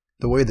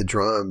 the way the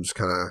drums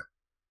kind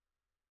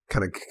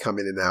of come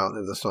in and out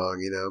of the song,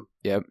 you know.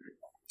 Yep.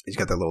 He's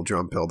got that little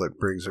drum fill that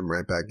brings him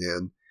right back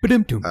in.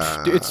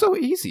 It's so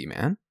easy,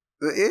 man.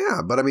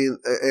 Yeah, but I mean,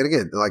 and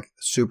again, like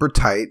super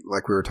tight,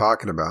 like we were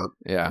talking about.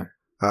 Yeah.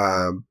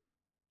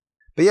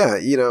 But yeah,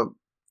 you know,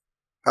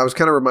 I was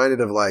kind of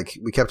reminded of like,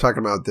 we kept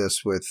talking about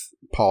this with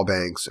Paul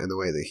Banks and the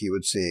way that he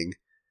would sing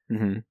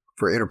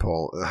for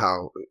Interpol,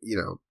 how, you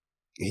know,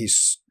 he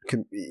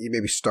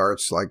maybe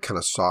starts like kind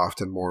of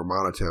soft and more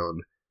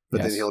monotone,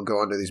 but then he'll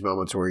go into these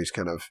moments where he's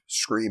kind of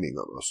screaming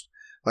almost.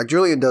 Like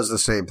Julian does the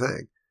same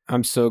thing.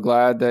 I'm so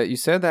glad that you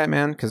said that,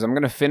 man, because I'm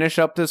going to finish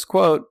up this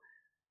quote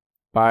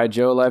by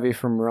Joe Levy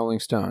from Rolling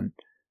Stone.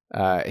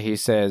 He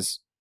says,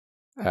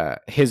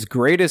 his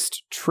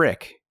greatest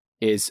trick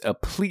is a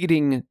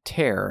pleading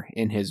tear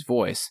in his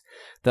voice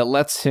that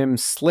lets him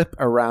slip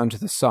around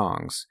the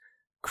songs,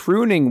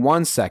 crooning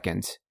 1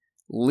 second,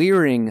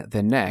 leering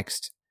the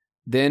next,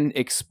 then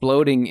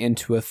exploding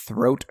into a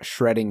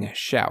throat-shredding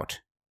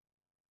shout.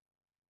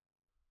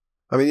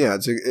 I mean, yeah,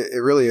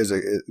 it really is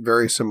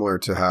very similar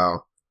to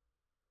how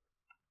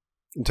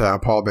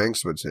Paul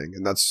Banks would sing,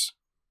 and that's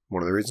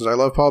one of the reasons I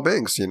love Paul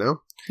Banks, you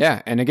know?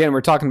 Yeah, and again,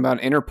 we're talking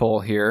about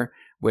Interpol here,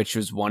 which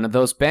was one of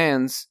those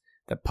bands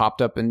that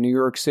popped up in New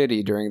York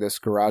City during this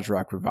garage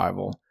rock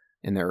revival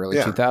in the early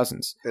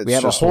 2000s. We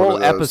have a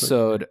whole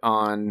episode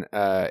on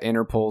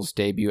Interpol's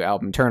debut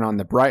album, Turn on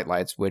the Bright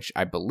Lights, which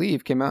I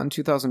believe came out in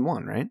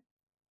 2001, right?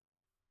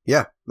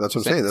 Yeah, that's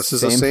what I'm saying. This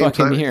is the same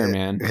fucking time year,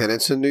 man. And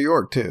it's in New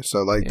York, too.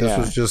 So, like, this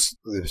was just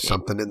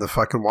something in the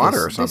fucking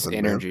water or something. This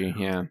energy,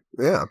 man.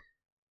 Yeah.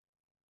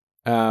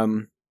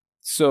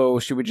 So,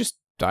 should we just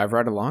dive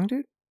right along,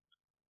 dude?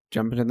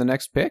 Jump into the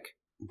next pick?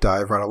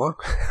 Dive right along.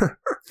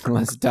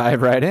 Let's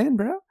dive right in,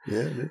 bro.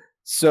 Yeah, dude.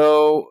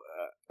 So,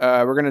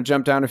 we're going to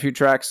jump down a few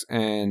tracks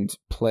and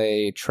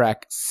play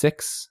track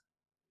 6.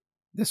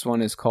 This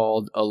one is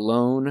called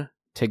Alone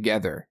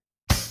Together.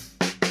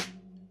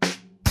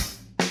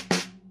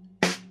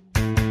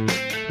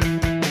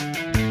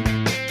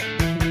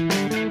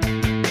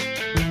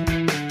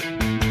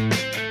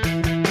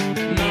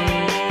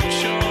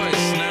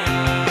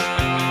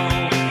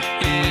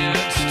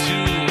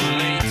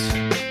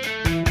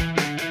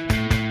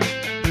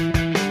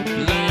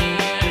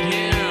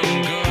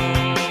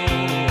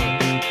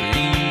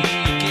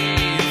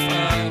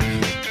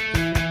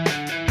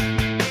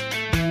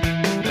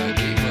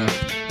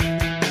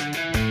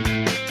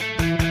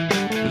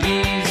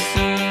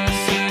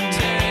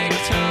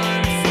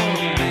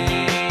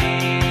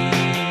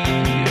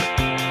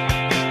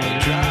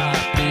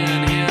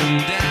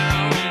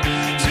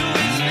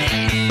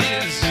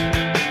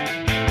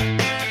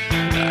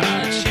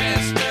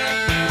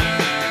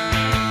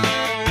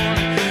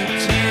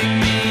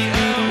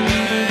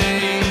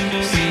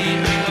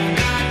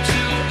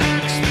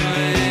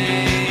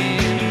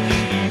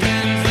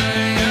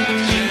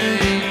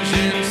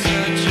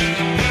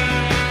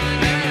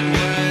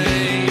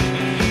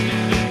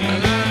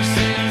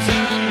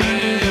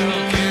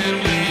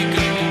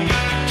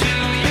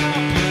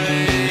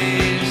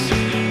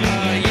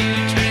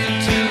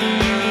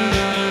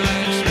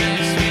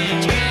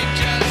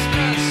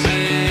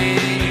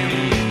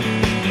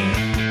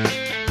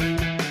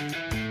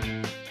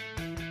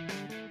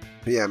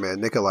 Yeah,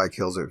 man, Nikolai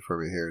kills it for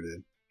me here,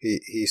 dude.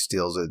 He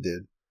steals it,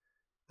 dude.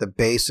 The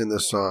bass in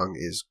this song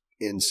is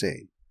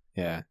insane.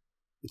 Yeah.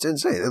 It's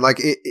insane. And, like,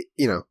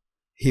 you know,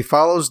 he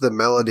follows the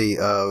melody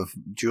of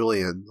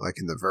Julian, like,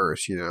 in the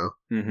verse, you know?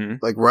 Mm-hmm.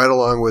 Like, right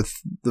along with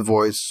the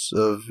voice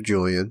of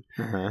Julian.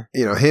 Uh-huh.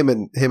 You know, him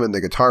and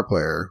the guitar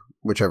player,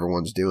 whichever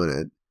one's doing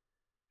it,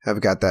 have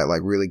got that,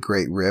 like, really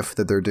great riff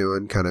that they're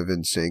doing, kind of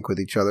in sync with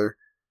each other.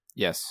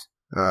 Yes.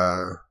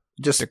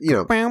 Just, you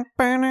know,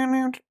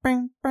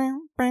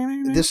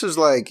 this is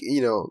like,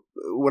 you know,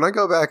 when I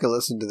go back and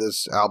listen to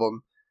this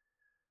album,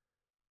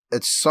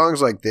 it's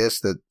songs like this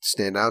that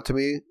stand out to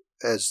me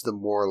as the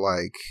more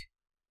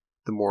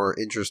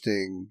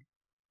interesting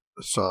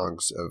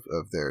songs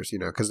of theirs, you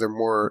know, because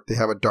they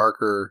have a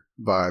darker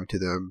vibe to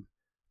them.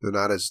 They're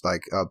not as,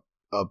 like,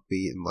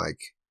 upbeat and, like,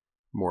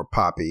 more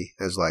poppy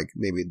as, like,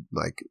 maybe,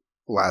 like,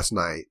 Last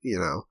Night, you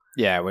know.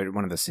 Yeah,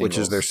 one of the singles. Which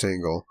is their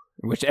single.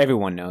 Which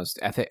everyone knows.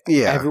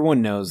 Yeah.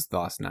 Everyone knows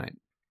Last Night.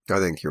 I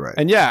think you're right.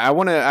 And yeah, I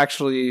want to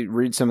actually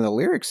read some of the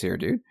lyrics here,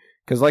 dude.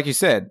 Because like you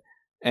said,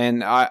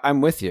 and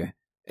I'm with you,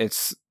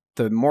 it's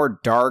the more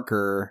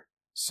darker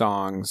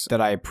songs that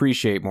I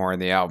appreciate more in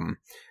the album.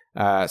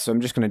 So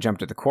I'm just going to jump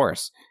to the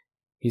chorus.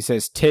 He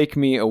says, "Take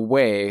me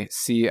away,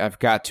 see I've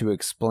got to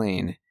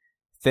explain.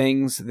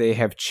 Things they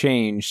have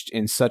changed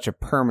in such a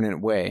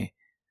permanent way.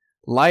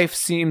 Life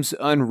seems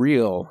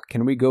unreal.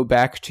 Can we go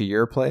back to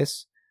your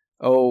place?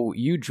 Oh,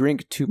 you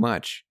drink too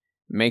much.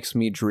 Makes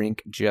me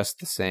drink just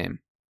the same."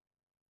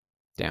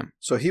 Damn.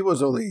 So he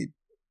was only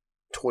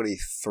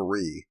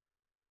 23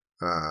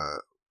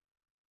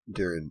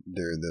 during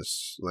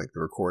this, like, the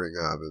recording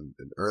of,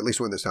 or at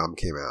least when this album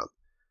came out.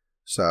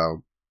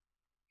 So,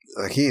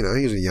 like, you know,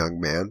 he's a young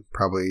man,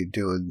 probably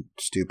doing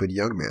stupid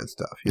young man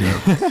stuff, you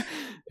know?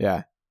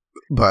 Yeah.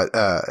 But,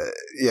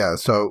 yeah,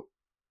 so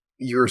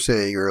you were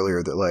saying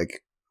earlier that,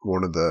 like,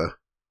 one of the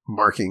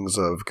markings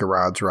of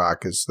garage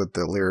rock is that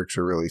the lyrics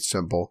are really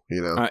simple,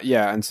 you know?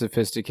 Yeah,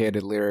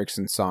 unsophisticated lyrics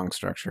and song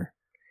structure.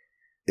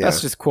 Yeah.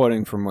 That's just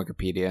quoting from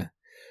Wikipedia.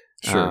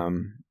 Sure.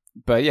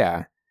 But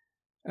yeah,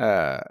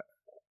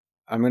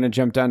 I'm going to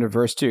jump down to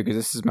verse 2 because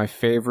this is my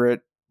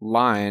favorite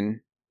line,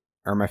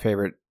 or my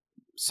favorite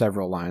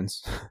several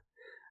lines.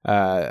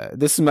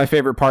 This is my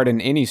favorite part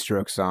in any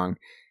Strokes song.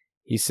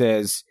 He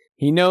says,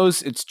 "He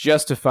knows it's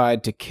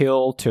justified to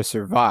kill to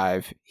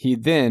survive. He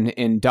then,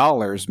 in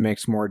dollars,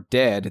 makes more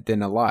dead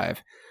than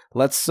alive.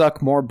 Let's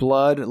suck more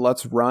blood.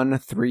 Let's run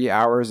 3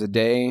 hours a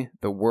day.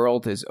 The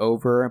world is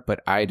over,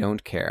 but I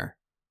don't care."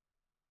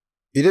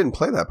 You didn't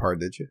play that part,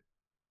 did you?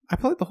 I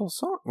played the whole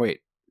song. Wait,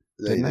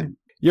 didn't I?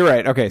 You're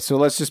right. Okay, so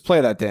let's just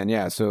play that then.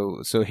 Yeah.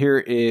 So here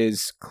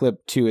is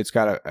clip 2. It's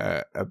got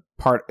a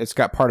part. It's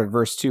got part of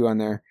verse 2 on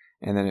there,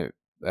 and then it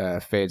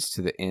fades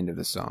to the end of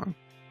the song.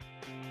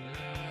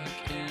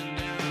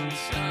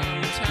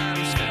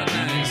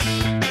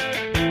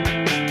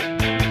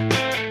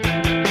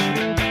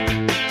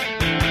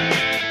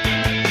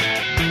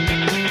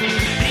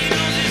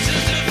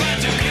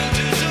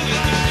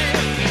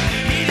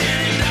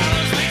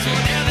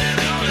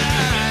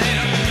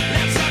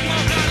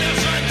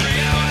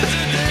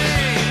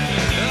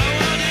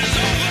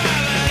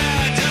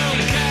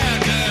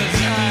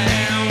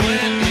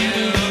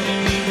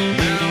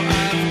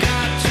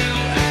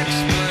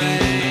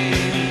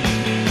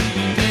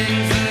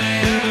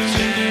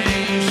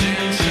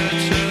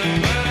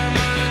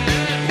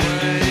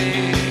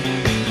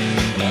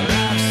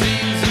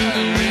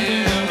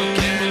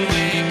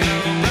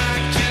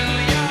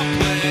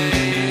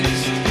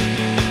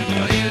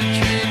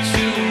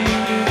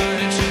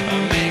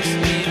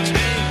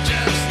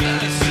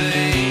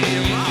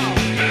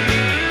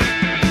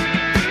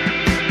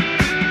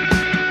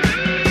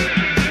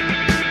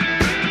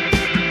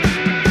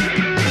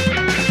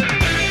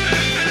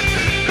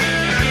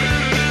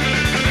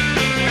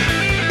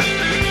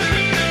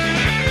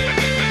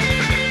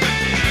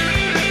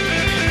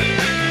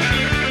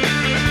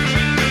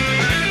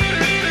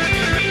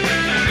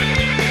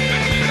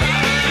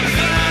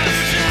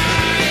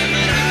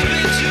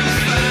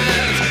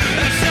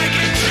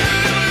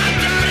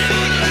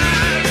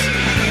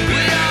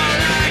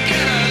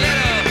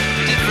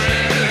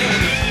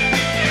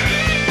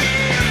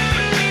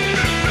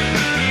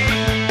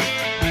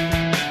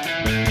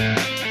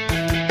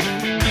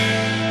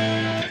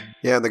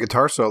 Yeah, and the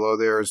guitar solo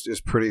there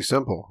is pretty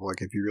simple.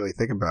 Like, if you really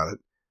think about it,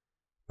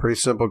 pretty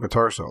simple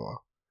guitar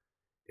solo.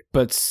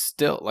 But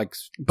still, like,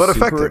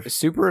 effective.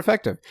 Super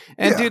effective.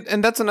 And dude,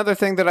 and that's another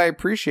thing that I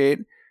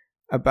appreciate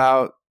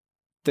about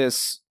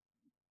this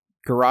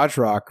garage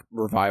rock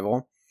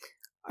revival.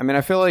 I mean,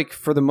 I feel like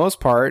for the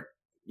most part,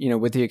 you know,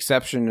 with the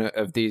exception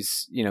of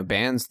these, you know,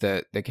 bands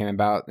that came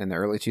about in the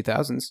early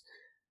 2000s,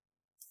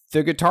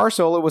 the guitar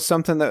solo was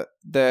something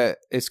that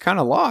is kind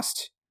of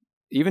lost.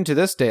 Even to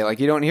this day, like,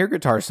 you don't hear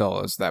guitar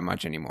solos that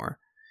much anymore.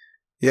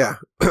 Yeah,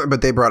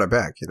 but they brought it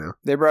back, you know.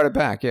 They brought it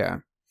back, yeah.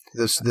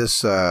 This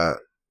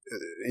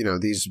you know,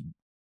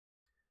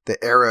 the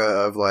era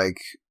of, like,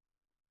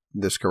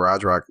 this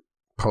garage rock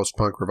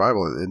post-punk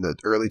revival in the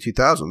early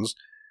 2000s,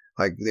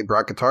 like, they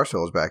brought guitar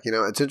solos back. You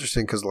know, it's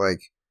interesting because, like,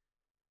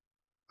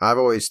 I've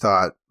always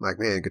thought, like,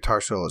 man,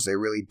 guitar solos, they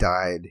really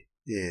died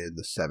in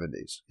the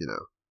 70s, you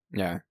know.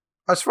 Yeah.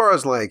 As far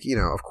as, like, you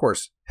know, of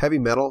course, heavy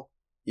metal.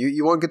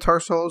 You want guitar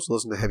solos?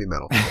 Listen to heavy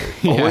metal.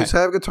 Always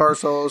have guitar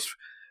solos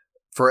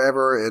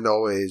forever and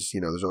always, you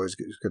know, there's always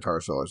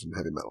guitar solos in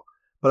heavy metal.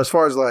 But as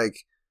far as, like,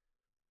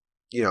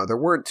 you know, there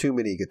weren't too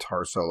many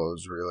guitar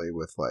solos really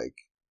with, like...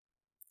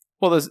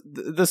 Well,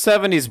 the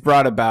 70s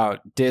brought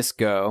about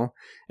disco,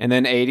 and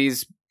then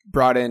 80s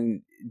brought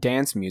in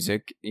dance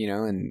music, you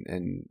know,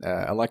 and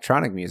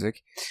electronic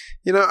music.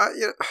 You know,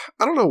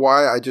 I don't know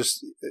why I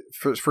just...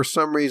 For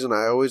some reason,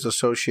 I always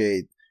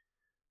associate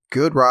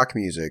good rock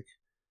music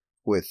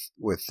with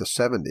the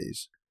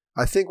 70s.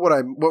 I think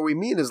what we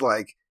mean is,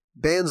 like,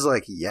 bands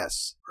like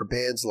Yes, or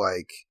bands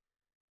like,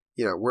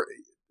 you know,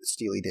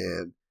 Steely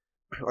Dan,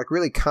 like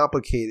really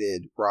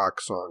complicated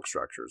rock song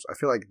structures. I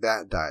feel like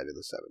that died in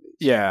the 70s.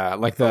 Yeah,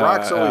 like the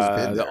rock's always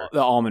been there.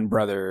 The Allman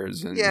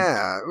Brothers. And,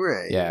 yeah,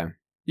 right.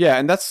 Yeah,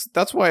 and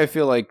that's why I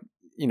feel like,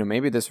 you know,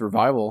 maybe this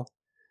revival,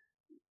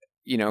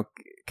 you know,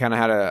 kind of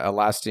had a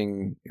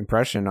lasting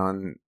impression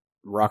on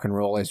rock and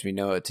roll as we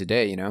know it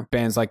today. You know,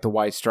 bands like the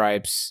White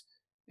Stripes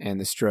and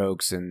the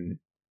Strokes and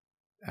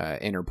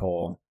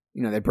Interpol,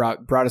 you know, they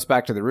brought us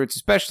back to the roots,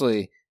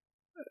 especially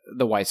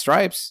the White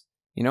Stripes,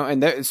 you know,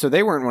 and so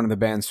they weren't one of the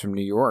bands from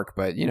New York,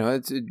 but, you know,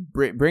 it's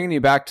bringing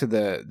you back to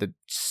the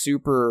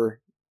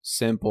super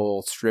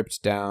simple,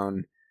 stripped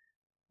down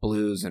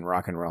blues and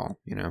rock and roll,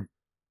 you know?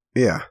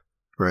 Yeah,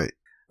 right.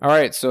 All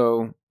right,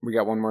 so we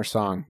got one more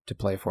song to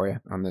play for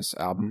you on this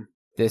album.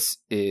 This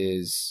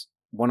is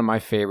one of my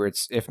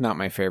favorites, if not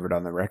my favorite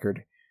on the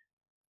record.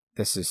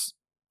 This is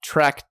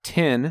track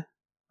 10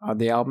 on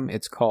the album.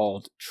 It's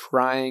called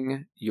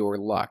Trying Your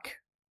Luck.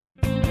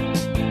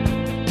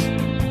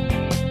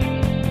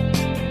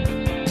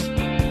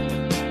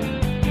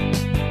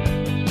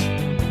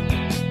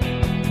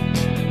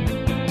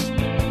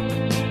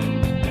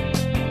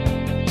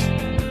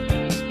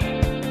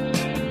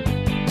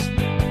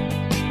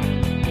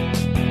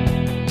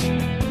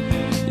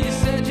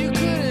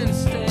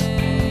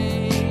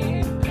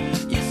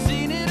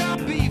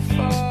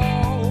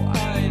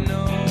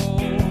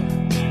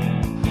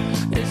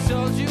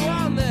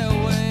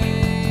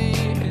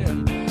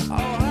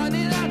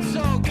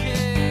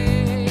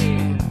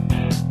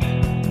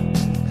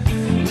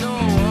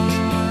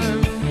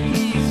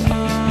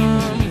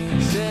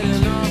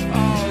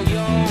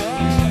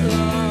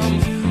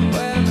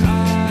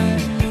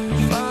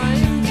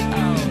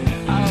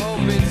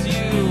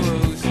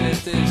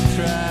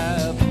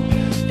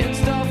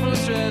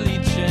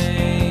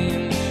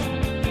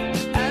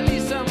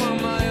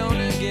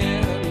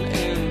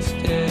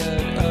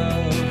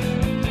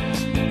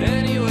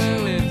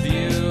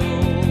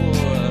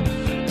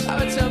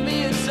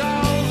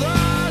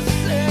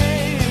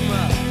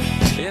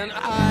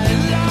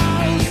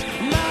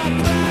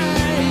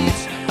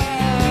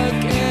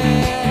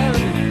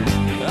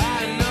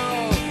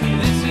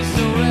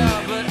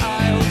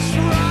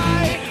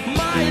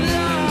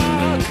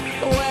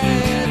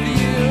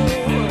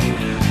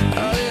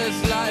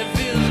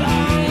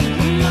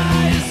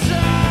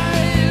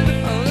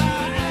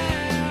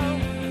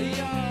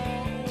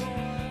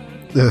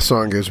 That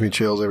song gives me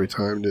chills every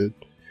time, dude.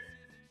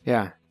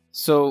 Yeah.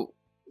 So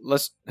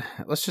let's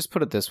just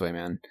put it this way,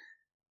 man.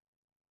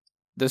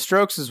 The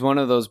Strokes is one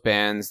of those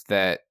bands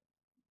that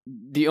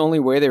the only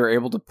way they were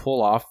able to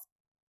pull off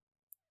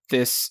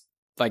this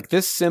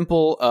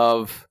simple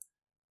of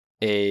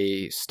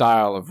a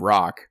style of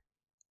rock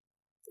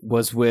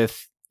was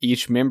with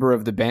each member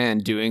of the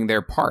band doing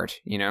their part,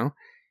 you know?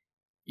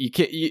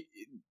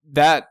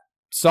 That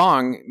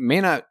song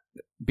may not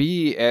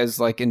be as,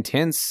 like,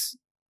 intense,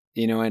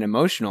 you know, and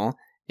emotional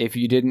if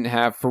you didn't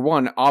have, for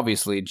one,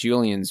 obviously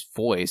Julian's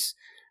voice,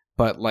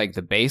 but, like,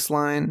 the bass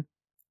line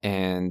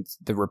and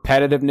the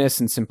repetitiveness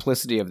and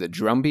simplicity of the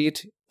drum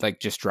beat, like,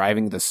 just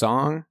driving the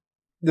song.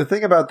 The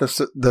thing about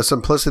the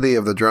simplicity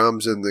of the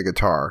drums and the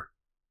guitar,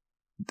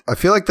 I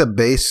feel like the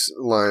bass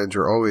lines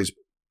are always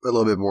a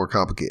little bit more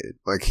complicated.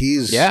 Like,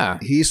 he's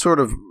sort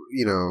of,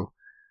 you know,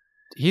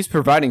 he's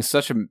providing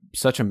such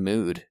a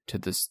mood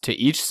to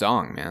each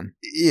song, man.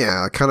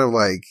 Yeah, kind of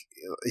like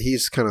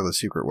he's kind of the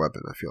secret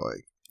weapon, I feel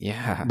like.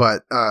 Yeah.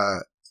 But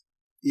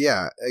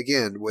yeah,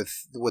 again,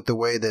 with the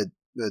way that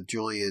that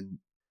Julian,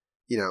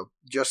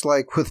 just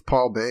like with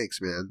Paul Banks,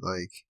 man,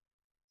 like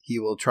he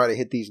will try to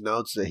hit these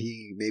notes that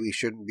he maybe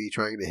shouldn't be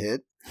trying to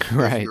hit.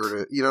 Right.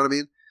 You know what I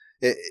mean?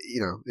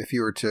 If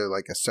you were to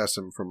like assess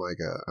him from like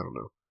a, I don't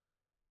know,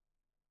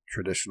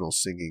 traditional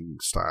singing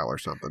style or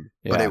something,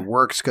 but it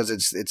works because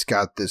it's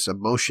got this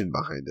emotion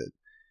behind it,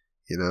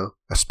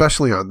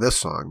 especially on this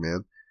song,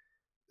 man.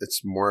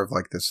 It's more of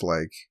like this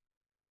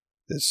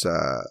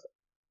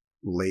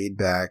laid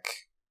back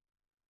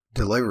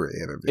delivery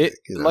and everything.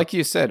 Like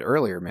you said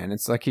earlier, man,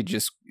 it's like he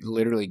just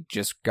literally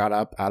just got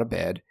up out of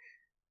bed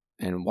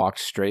and walked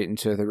straight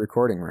into the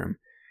recording room.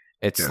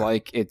 It's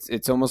like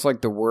it's almost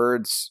like the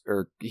words,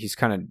 or he's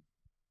kind of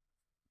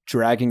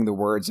dragging the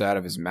words out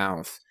of his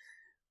mouth.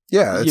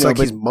 Yeah, it's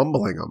he's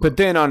mumbling them. But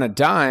then on a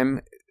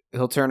dime,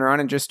 he'll turn around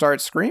and just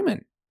start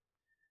screaming.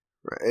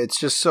 It's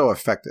just so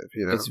effective,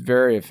 It's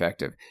very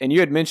effective. And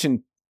you had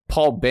mentioned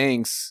Paul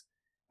Banks.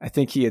 I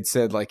think he had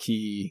said like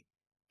he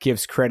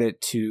gives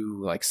credit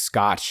to like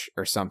Scotch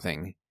or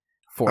something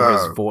for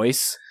his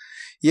voice.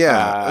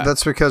 Yeah,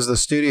 that's because the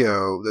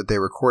studio that they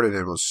recorded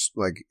in was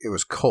like, it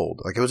was cold.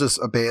 Like it was this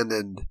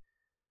abandoned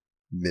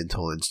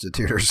mental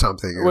institute or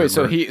something. Wait,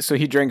 so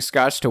he drank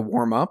Scotch to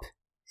warm up?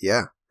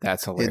 Yeah.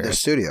 That's hilarious. In the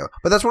studio.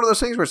 But that's one of those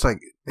things where it's like,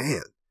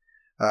 man,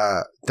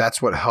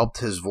 that's what helped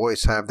his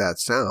voice have that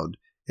sound.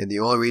 And the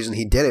only reason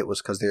he did it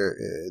was because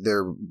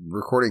their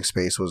recording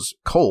space was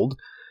cold.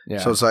 Yeah.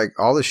 So it's like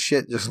all this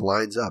shit just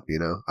lines up,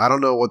 I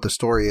don't know what the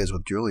story is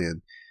with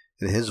Julian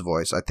and his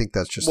voice. I think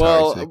that's just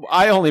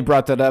I only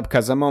brought that up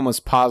because I'm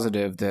almost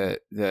positive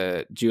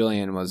that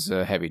Julian was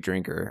a heavy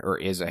drinker, or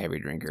is a heavy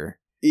drinker.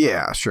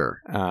 Yeah,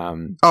 sure.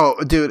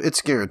 Dude,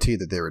 it's guaranteed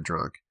that they were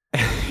drunk.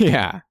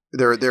 Yeah.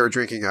 They were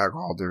drinking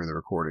alcohol during the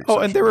recording. Oh,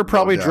 and they were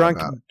probably drunk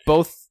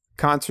both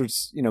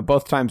concerts.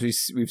 Both times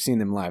we've seen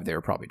them live, they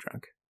were probably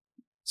drunk.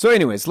 So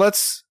anyways,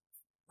 let's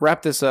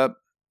wrap this up.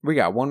 We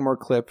got one more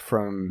clip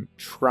from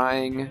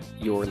Trying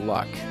Your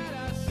Luck.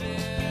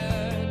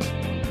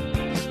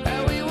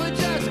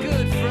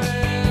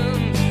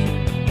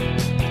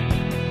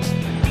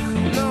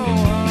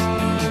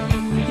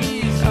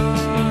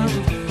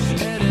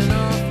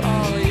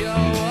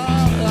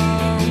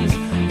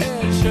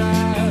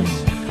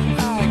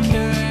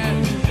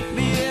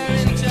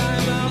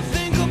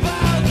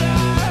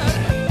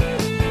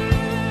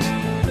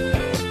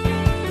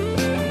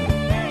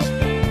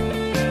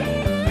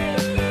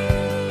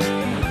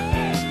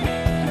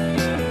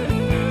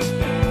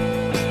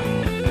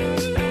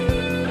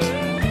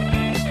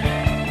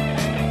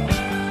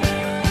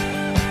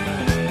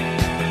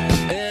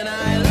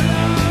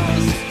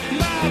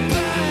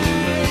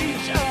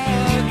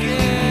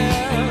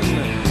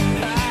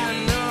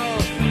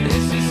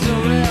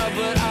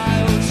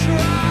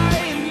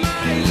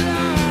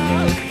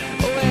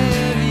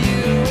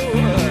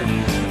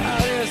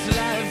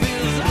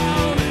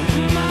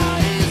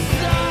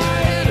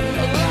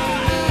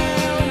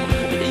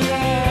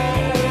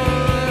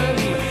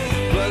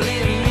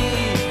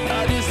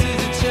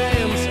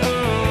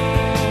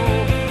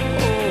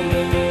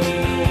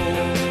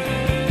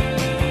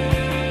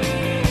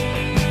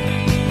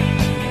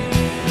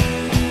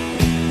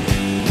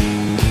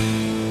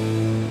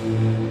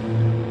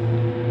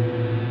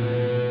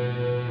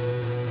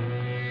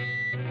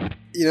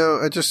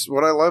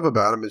 What I love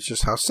about them is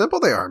just how simple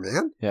they are,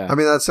 man. Yeah. I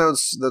mean, that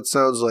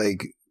sounds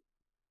like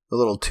a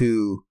little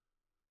too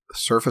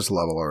surface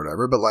level or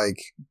whatever,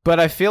 but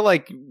I feel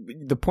like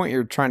the point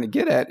you're trying to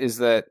get at is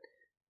that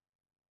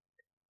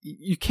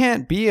you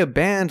can't be a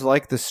band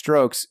like the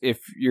Strokes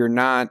if you're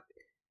not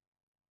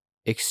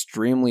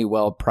extremely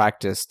well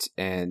practiced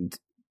and,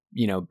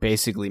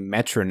 basically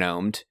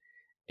metronomed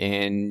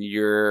in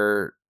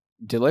your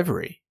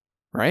delivery,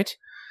 right?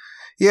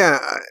 Yeah,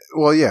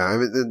 well, yeah. I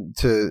mean,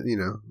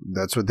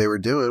 that's what they were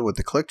doing with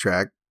the click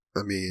track.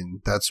 I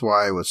mean, that's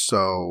why it was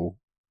so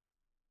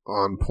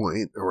on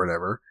point or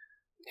whatever.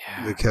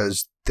 Yeah.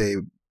 Because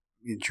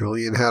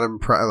Julian had him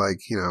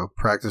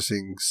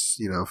practicing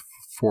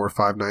 4 or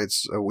 5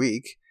 nights a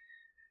week.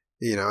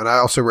 And I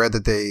also read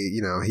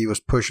that he was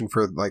pushing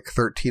for like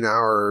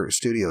 13-hour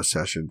studio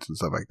sessions and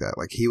stuff like that.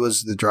 Like he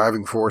was the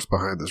driving force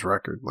behind this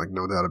record, like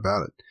no doubt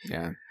about it.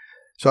 Yeah.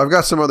 So I've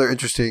got some other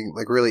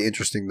really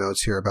interesting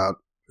notes here about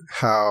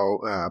how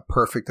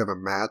perfect of a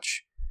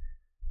match.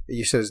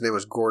 You said his name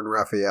was Gordon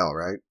Raphael,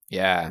 right?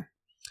 Yeah.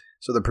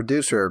 So the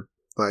producer,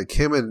 like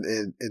him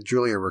and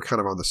Julian were kind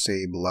of on the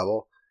same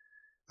level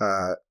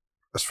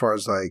as far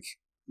as like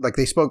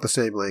they spoke the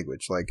same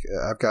language. Like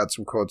I've got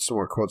some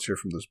more quotes here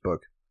from this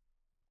book.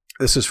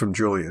 This is from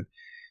Julian.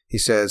 He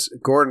says,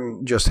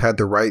 Gordon just had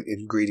the right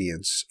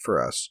ingredients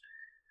for us.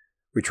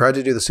 We tried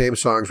to do the same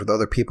songs with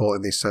other people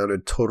and they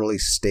sounded totally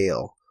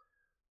stale.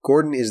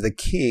 Gordon is the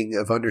king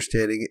of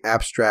understanding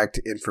abstract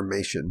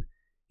information.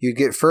 You'd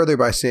get further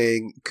by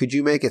saying, could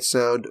you make it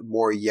sound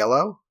more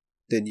yellow?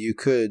 Than you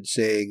could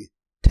saying,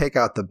 take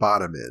out the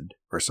bottom end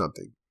or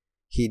something.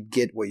 He'd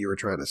get what you were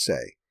trying to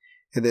say.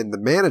 And then the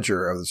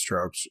manager of the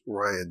Strokes,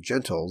 Ryan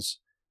Gentles,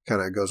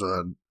 kind of goes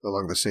on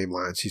along the same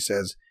lines. He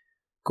says,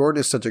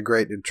 Gordon is such a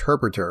great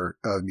interpreter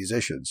of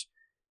musicians.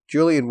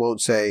 Julian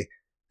won't say,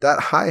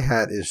 that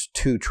hi-hat is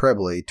too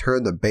trebly,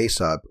 turn the bass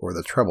up or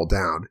the treble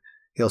down.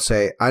 He'll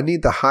say, I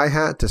need the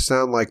hi-hat to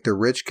sound like the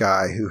rich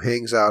guy who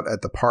hangs out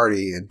at the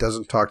party and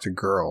doesn't talk to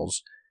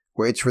girls,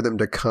 waits for them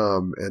to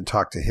come and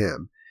talk to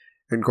him.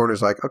 And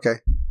Gordon's like, okay.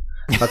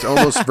 That's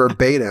almost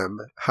verbatim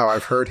how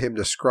I've heard him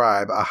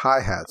describe a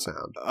hi-hat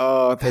sound.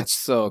 Oh, that's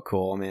so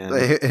cool, man.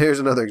 Here's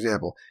another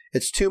example.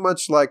 It's too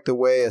much like the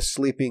way a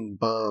sleeping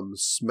bum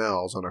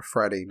smells on a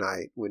Friday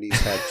night when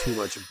he's had too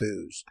much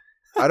booze.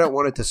 I don't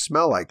want it to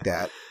smell like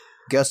that.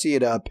 Gussy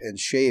it up and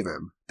shave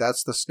him.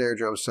 That's the snare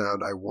drum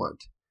sound I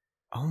want.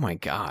 Oh my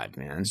God,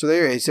 man. So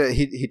there he said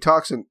he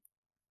talks in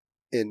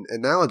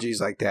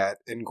analogies like that,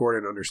 and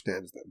Gordon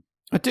understands them.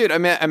 Dude,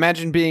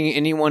 imagine being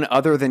anyone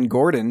other than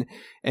Gordon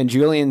and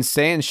Julian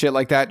saying shit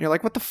like that, and you're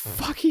like, what the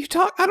fuck are you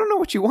talking? I don't know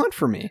what you want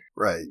from me.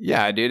 Right.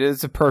 Yeah, dude,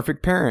 it's a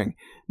perfect pairing.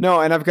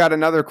 No, and I've got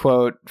another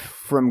quote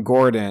from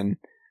Gordon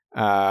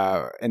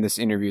in this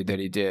interview that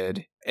he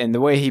did, and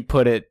the way he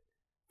put it,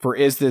 for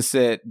Is This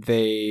It,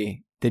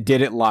 they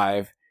did it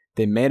live,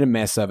 they made a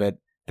mess of it,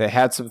 they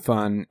had some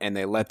fun, and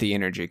they let the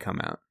energy come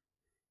out.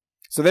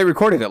 So they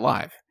recorded it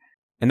live.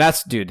 And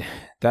that's, dude,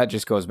 that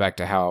just goes back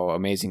to how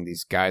amazing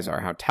these guys are,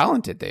 how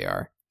talented they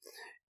are.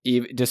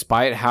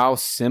 Despite how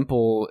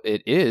simple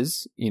it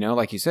is,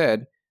 like you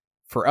said,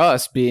 for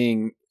us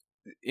being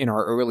in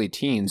our early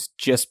teens,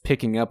 just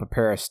picking up a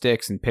pair of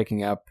sticks and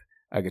picking up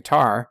a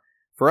guitar,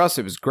 for us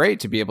it was great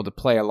to be able to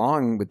play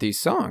along with these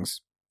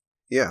songs.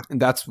 Yeah. And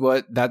that's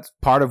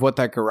part of what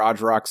that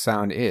garage rock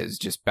sound is,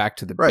 just back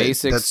to the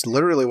basics. That's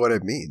literally what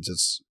it means.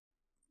 It's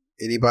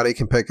anybody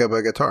can pick up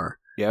a guitar.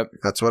 Yep.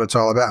 That's what it's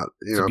all about.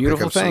 It's a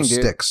beautiful pick up thing, some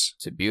dude. Sticks.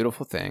 It's a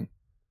beautiful thing.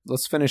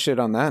 Let's finish it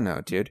on that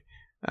note, dude.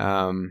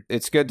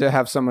 It's good to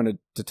have someone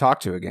to talk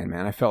to again,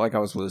 man. I felt like I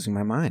was losing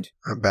my mind.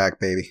 I'm back,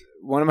 baby.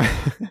 One of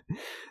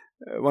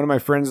my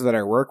friends that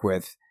I work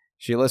with,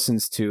 she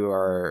listens to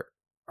our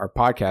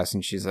podcast,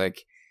 and she's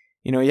like,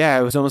 yeah,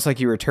 it was almost like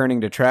you were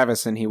turning to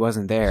Travis and he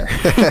wasn't there.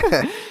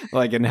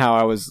 Like, in how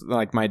I was,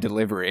 like, my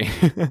delivery.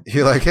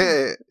 You're like,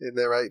 hey, isn't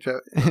that right,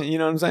 Travis? You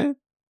know what I'm saying?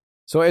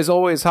 So as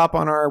always, hop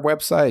on our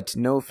website,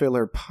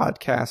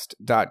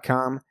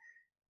 nofillerpodcast.com.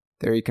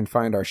 There you can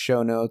find our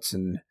show notes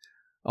and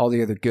all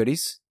the other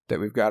goodies that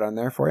we've got on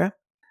there for you.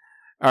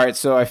 All right,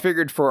 so I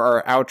figured for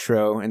our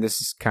outro, and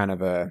this is kind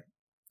of a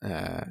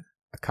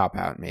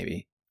cop-out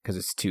maybe, because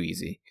it's too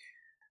easy.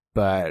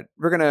 But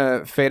we're going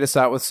to fade us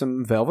out with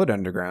some Velvet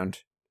Underground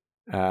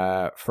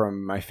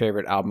from my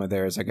favorite album of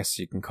theirs. I guess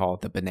you can call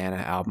it the Banana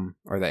album,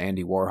 or the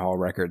Andy Warhol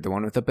record, the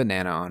one with the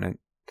banana on it.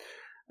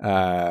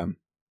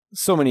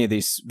 So many of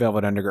these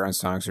Velvet Underground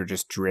songs are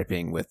just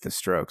dripping with the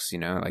Strokes,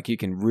 like you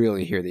can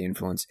really hear the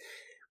influence,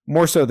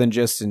 more so than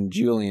just in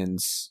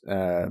Julian's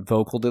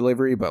vocal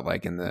delivery, but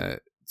like in the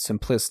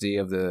simplicity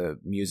of the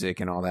music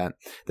and all that.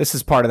 This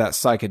is part of that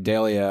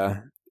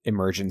psychedelia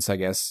emergence, I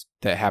guess,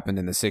 that happened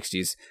in the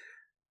 60s.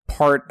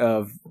 Part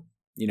of,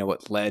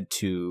 what led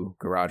to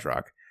garage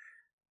rock.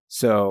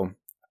 So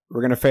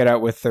we're going to fade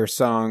out with their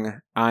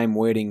song, I'm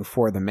Waiting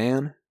for the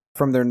Man,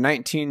 from their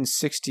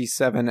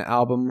 1967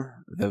 album,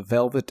 The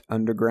Velvet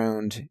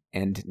Underground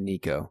and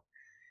Nico.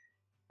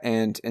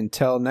 And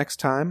until next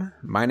time,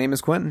 my name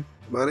is Quentin.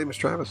 My name is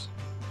Travis.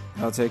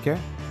 I'll take care.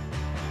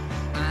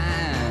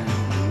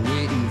 I'm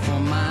waiting for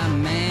my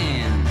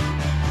man.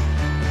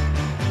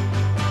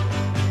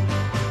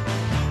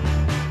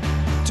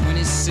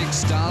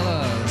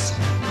 $26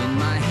 in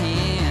my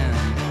hand.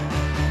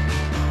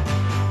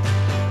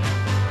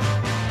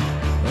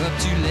 Up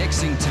to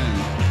Lexington,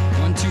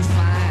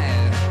 125.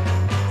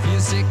 Feel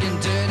sick and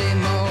dirty,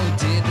 more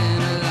dead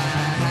than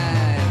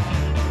alive.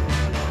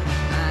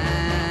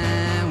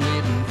 I'm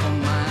waiting for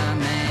my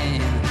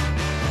man.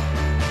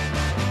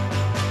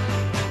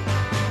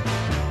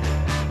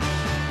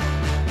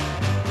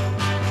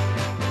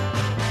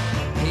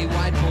 Hey,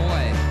 white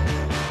boy,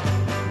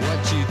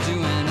 what you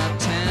doing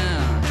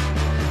uptown?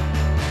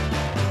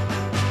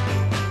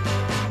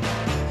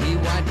 Hey,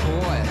 white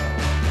boy,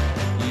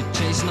 you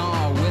chasing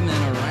all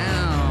women around.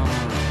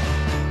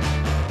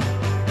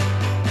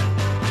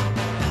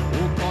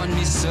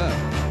 Me, sir,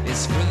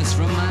 it's furthest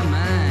from my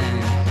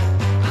mind.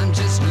 I'm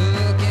just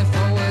looking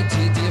forward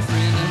to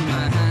different in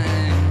mind.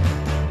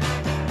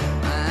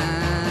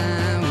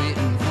 I'm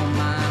waiting for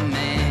my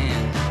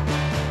man.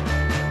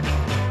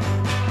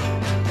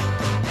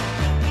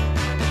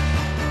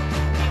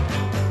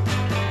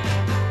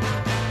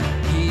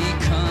 He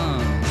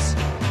comes,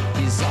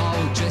 he's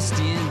all dressed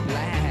in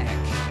black.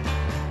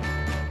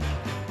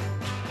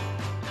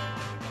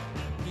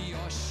 He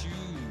wore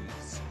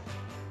shoes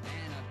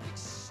and a big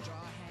straw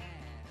hat.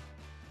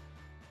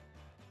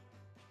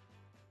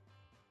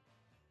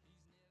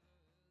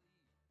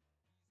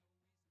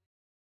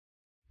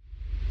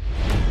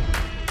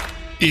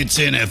 It's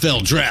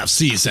NFL draft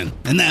season,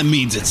 and that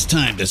means it's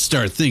time to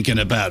start thinking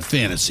about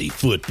fantasy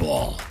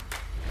football.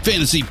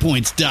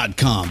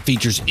 FantasyPoints.com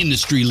features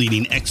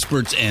industry-leading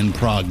experts and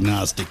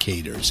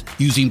prognosticators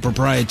using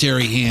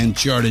proprietary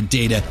hand-charted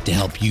data to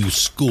help you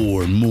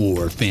score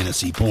more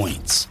fantasy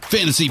points.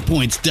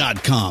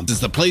 FantasyPoints.com is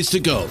the place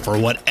to go for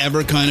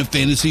whatever kind of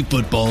fantasy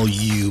football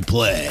you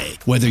play.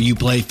 Whether you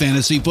play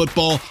fantasy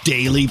football,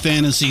 daily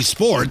fantasy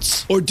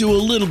sports, or do a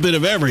little bit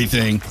of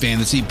everything,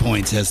 Fantasy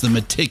Points has the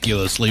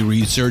meticulously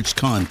researched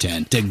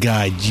content to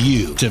guide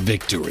you to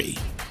victory.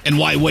 And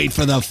why wait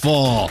for the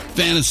fall?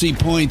 Fantasy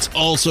Points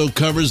also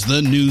covers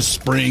the new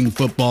spring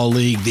football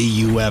league,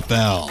 the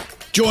UFL.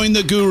 Join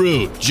the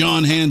guru,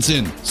 John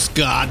Hansen,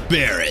 Scott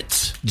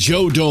Barrett,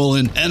 Joe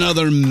Dolan, and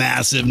other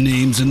massive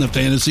names in the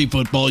fantasy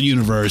football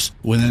universe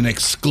with an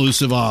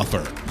exclusive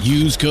offer.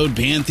 Use code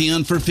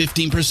Pantheon for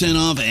 15%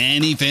 off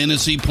any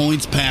Fantasy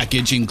Points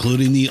package,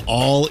 including the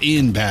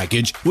all-in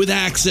package, with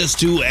access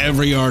to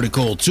every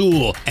article,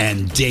 tool,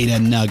 and data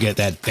nugget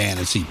that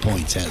Fantasy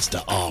Points has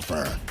to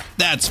offer.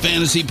 That's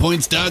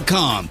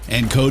FantasyPoints.com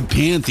and code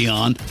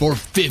Pantheon for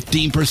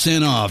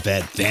 15% off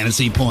at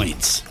Fantasy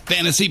Points.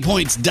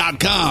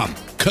 FantasyPoints.com,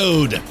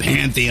 code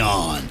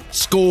Pantheon.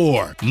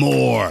 Score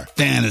more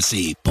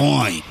fantasy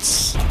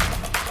points.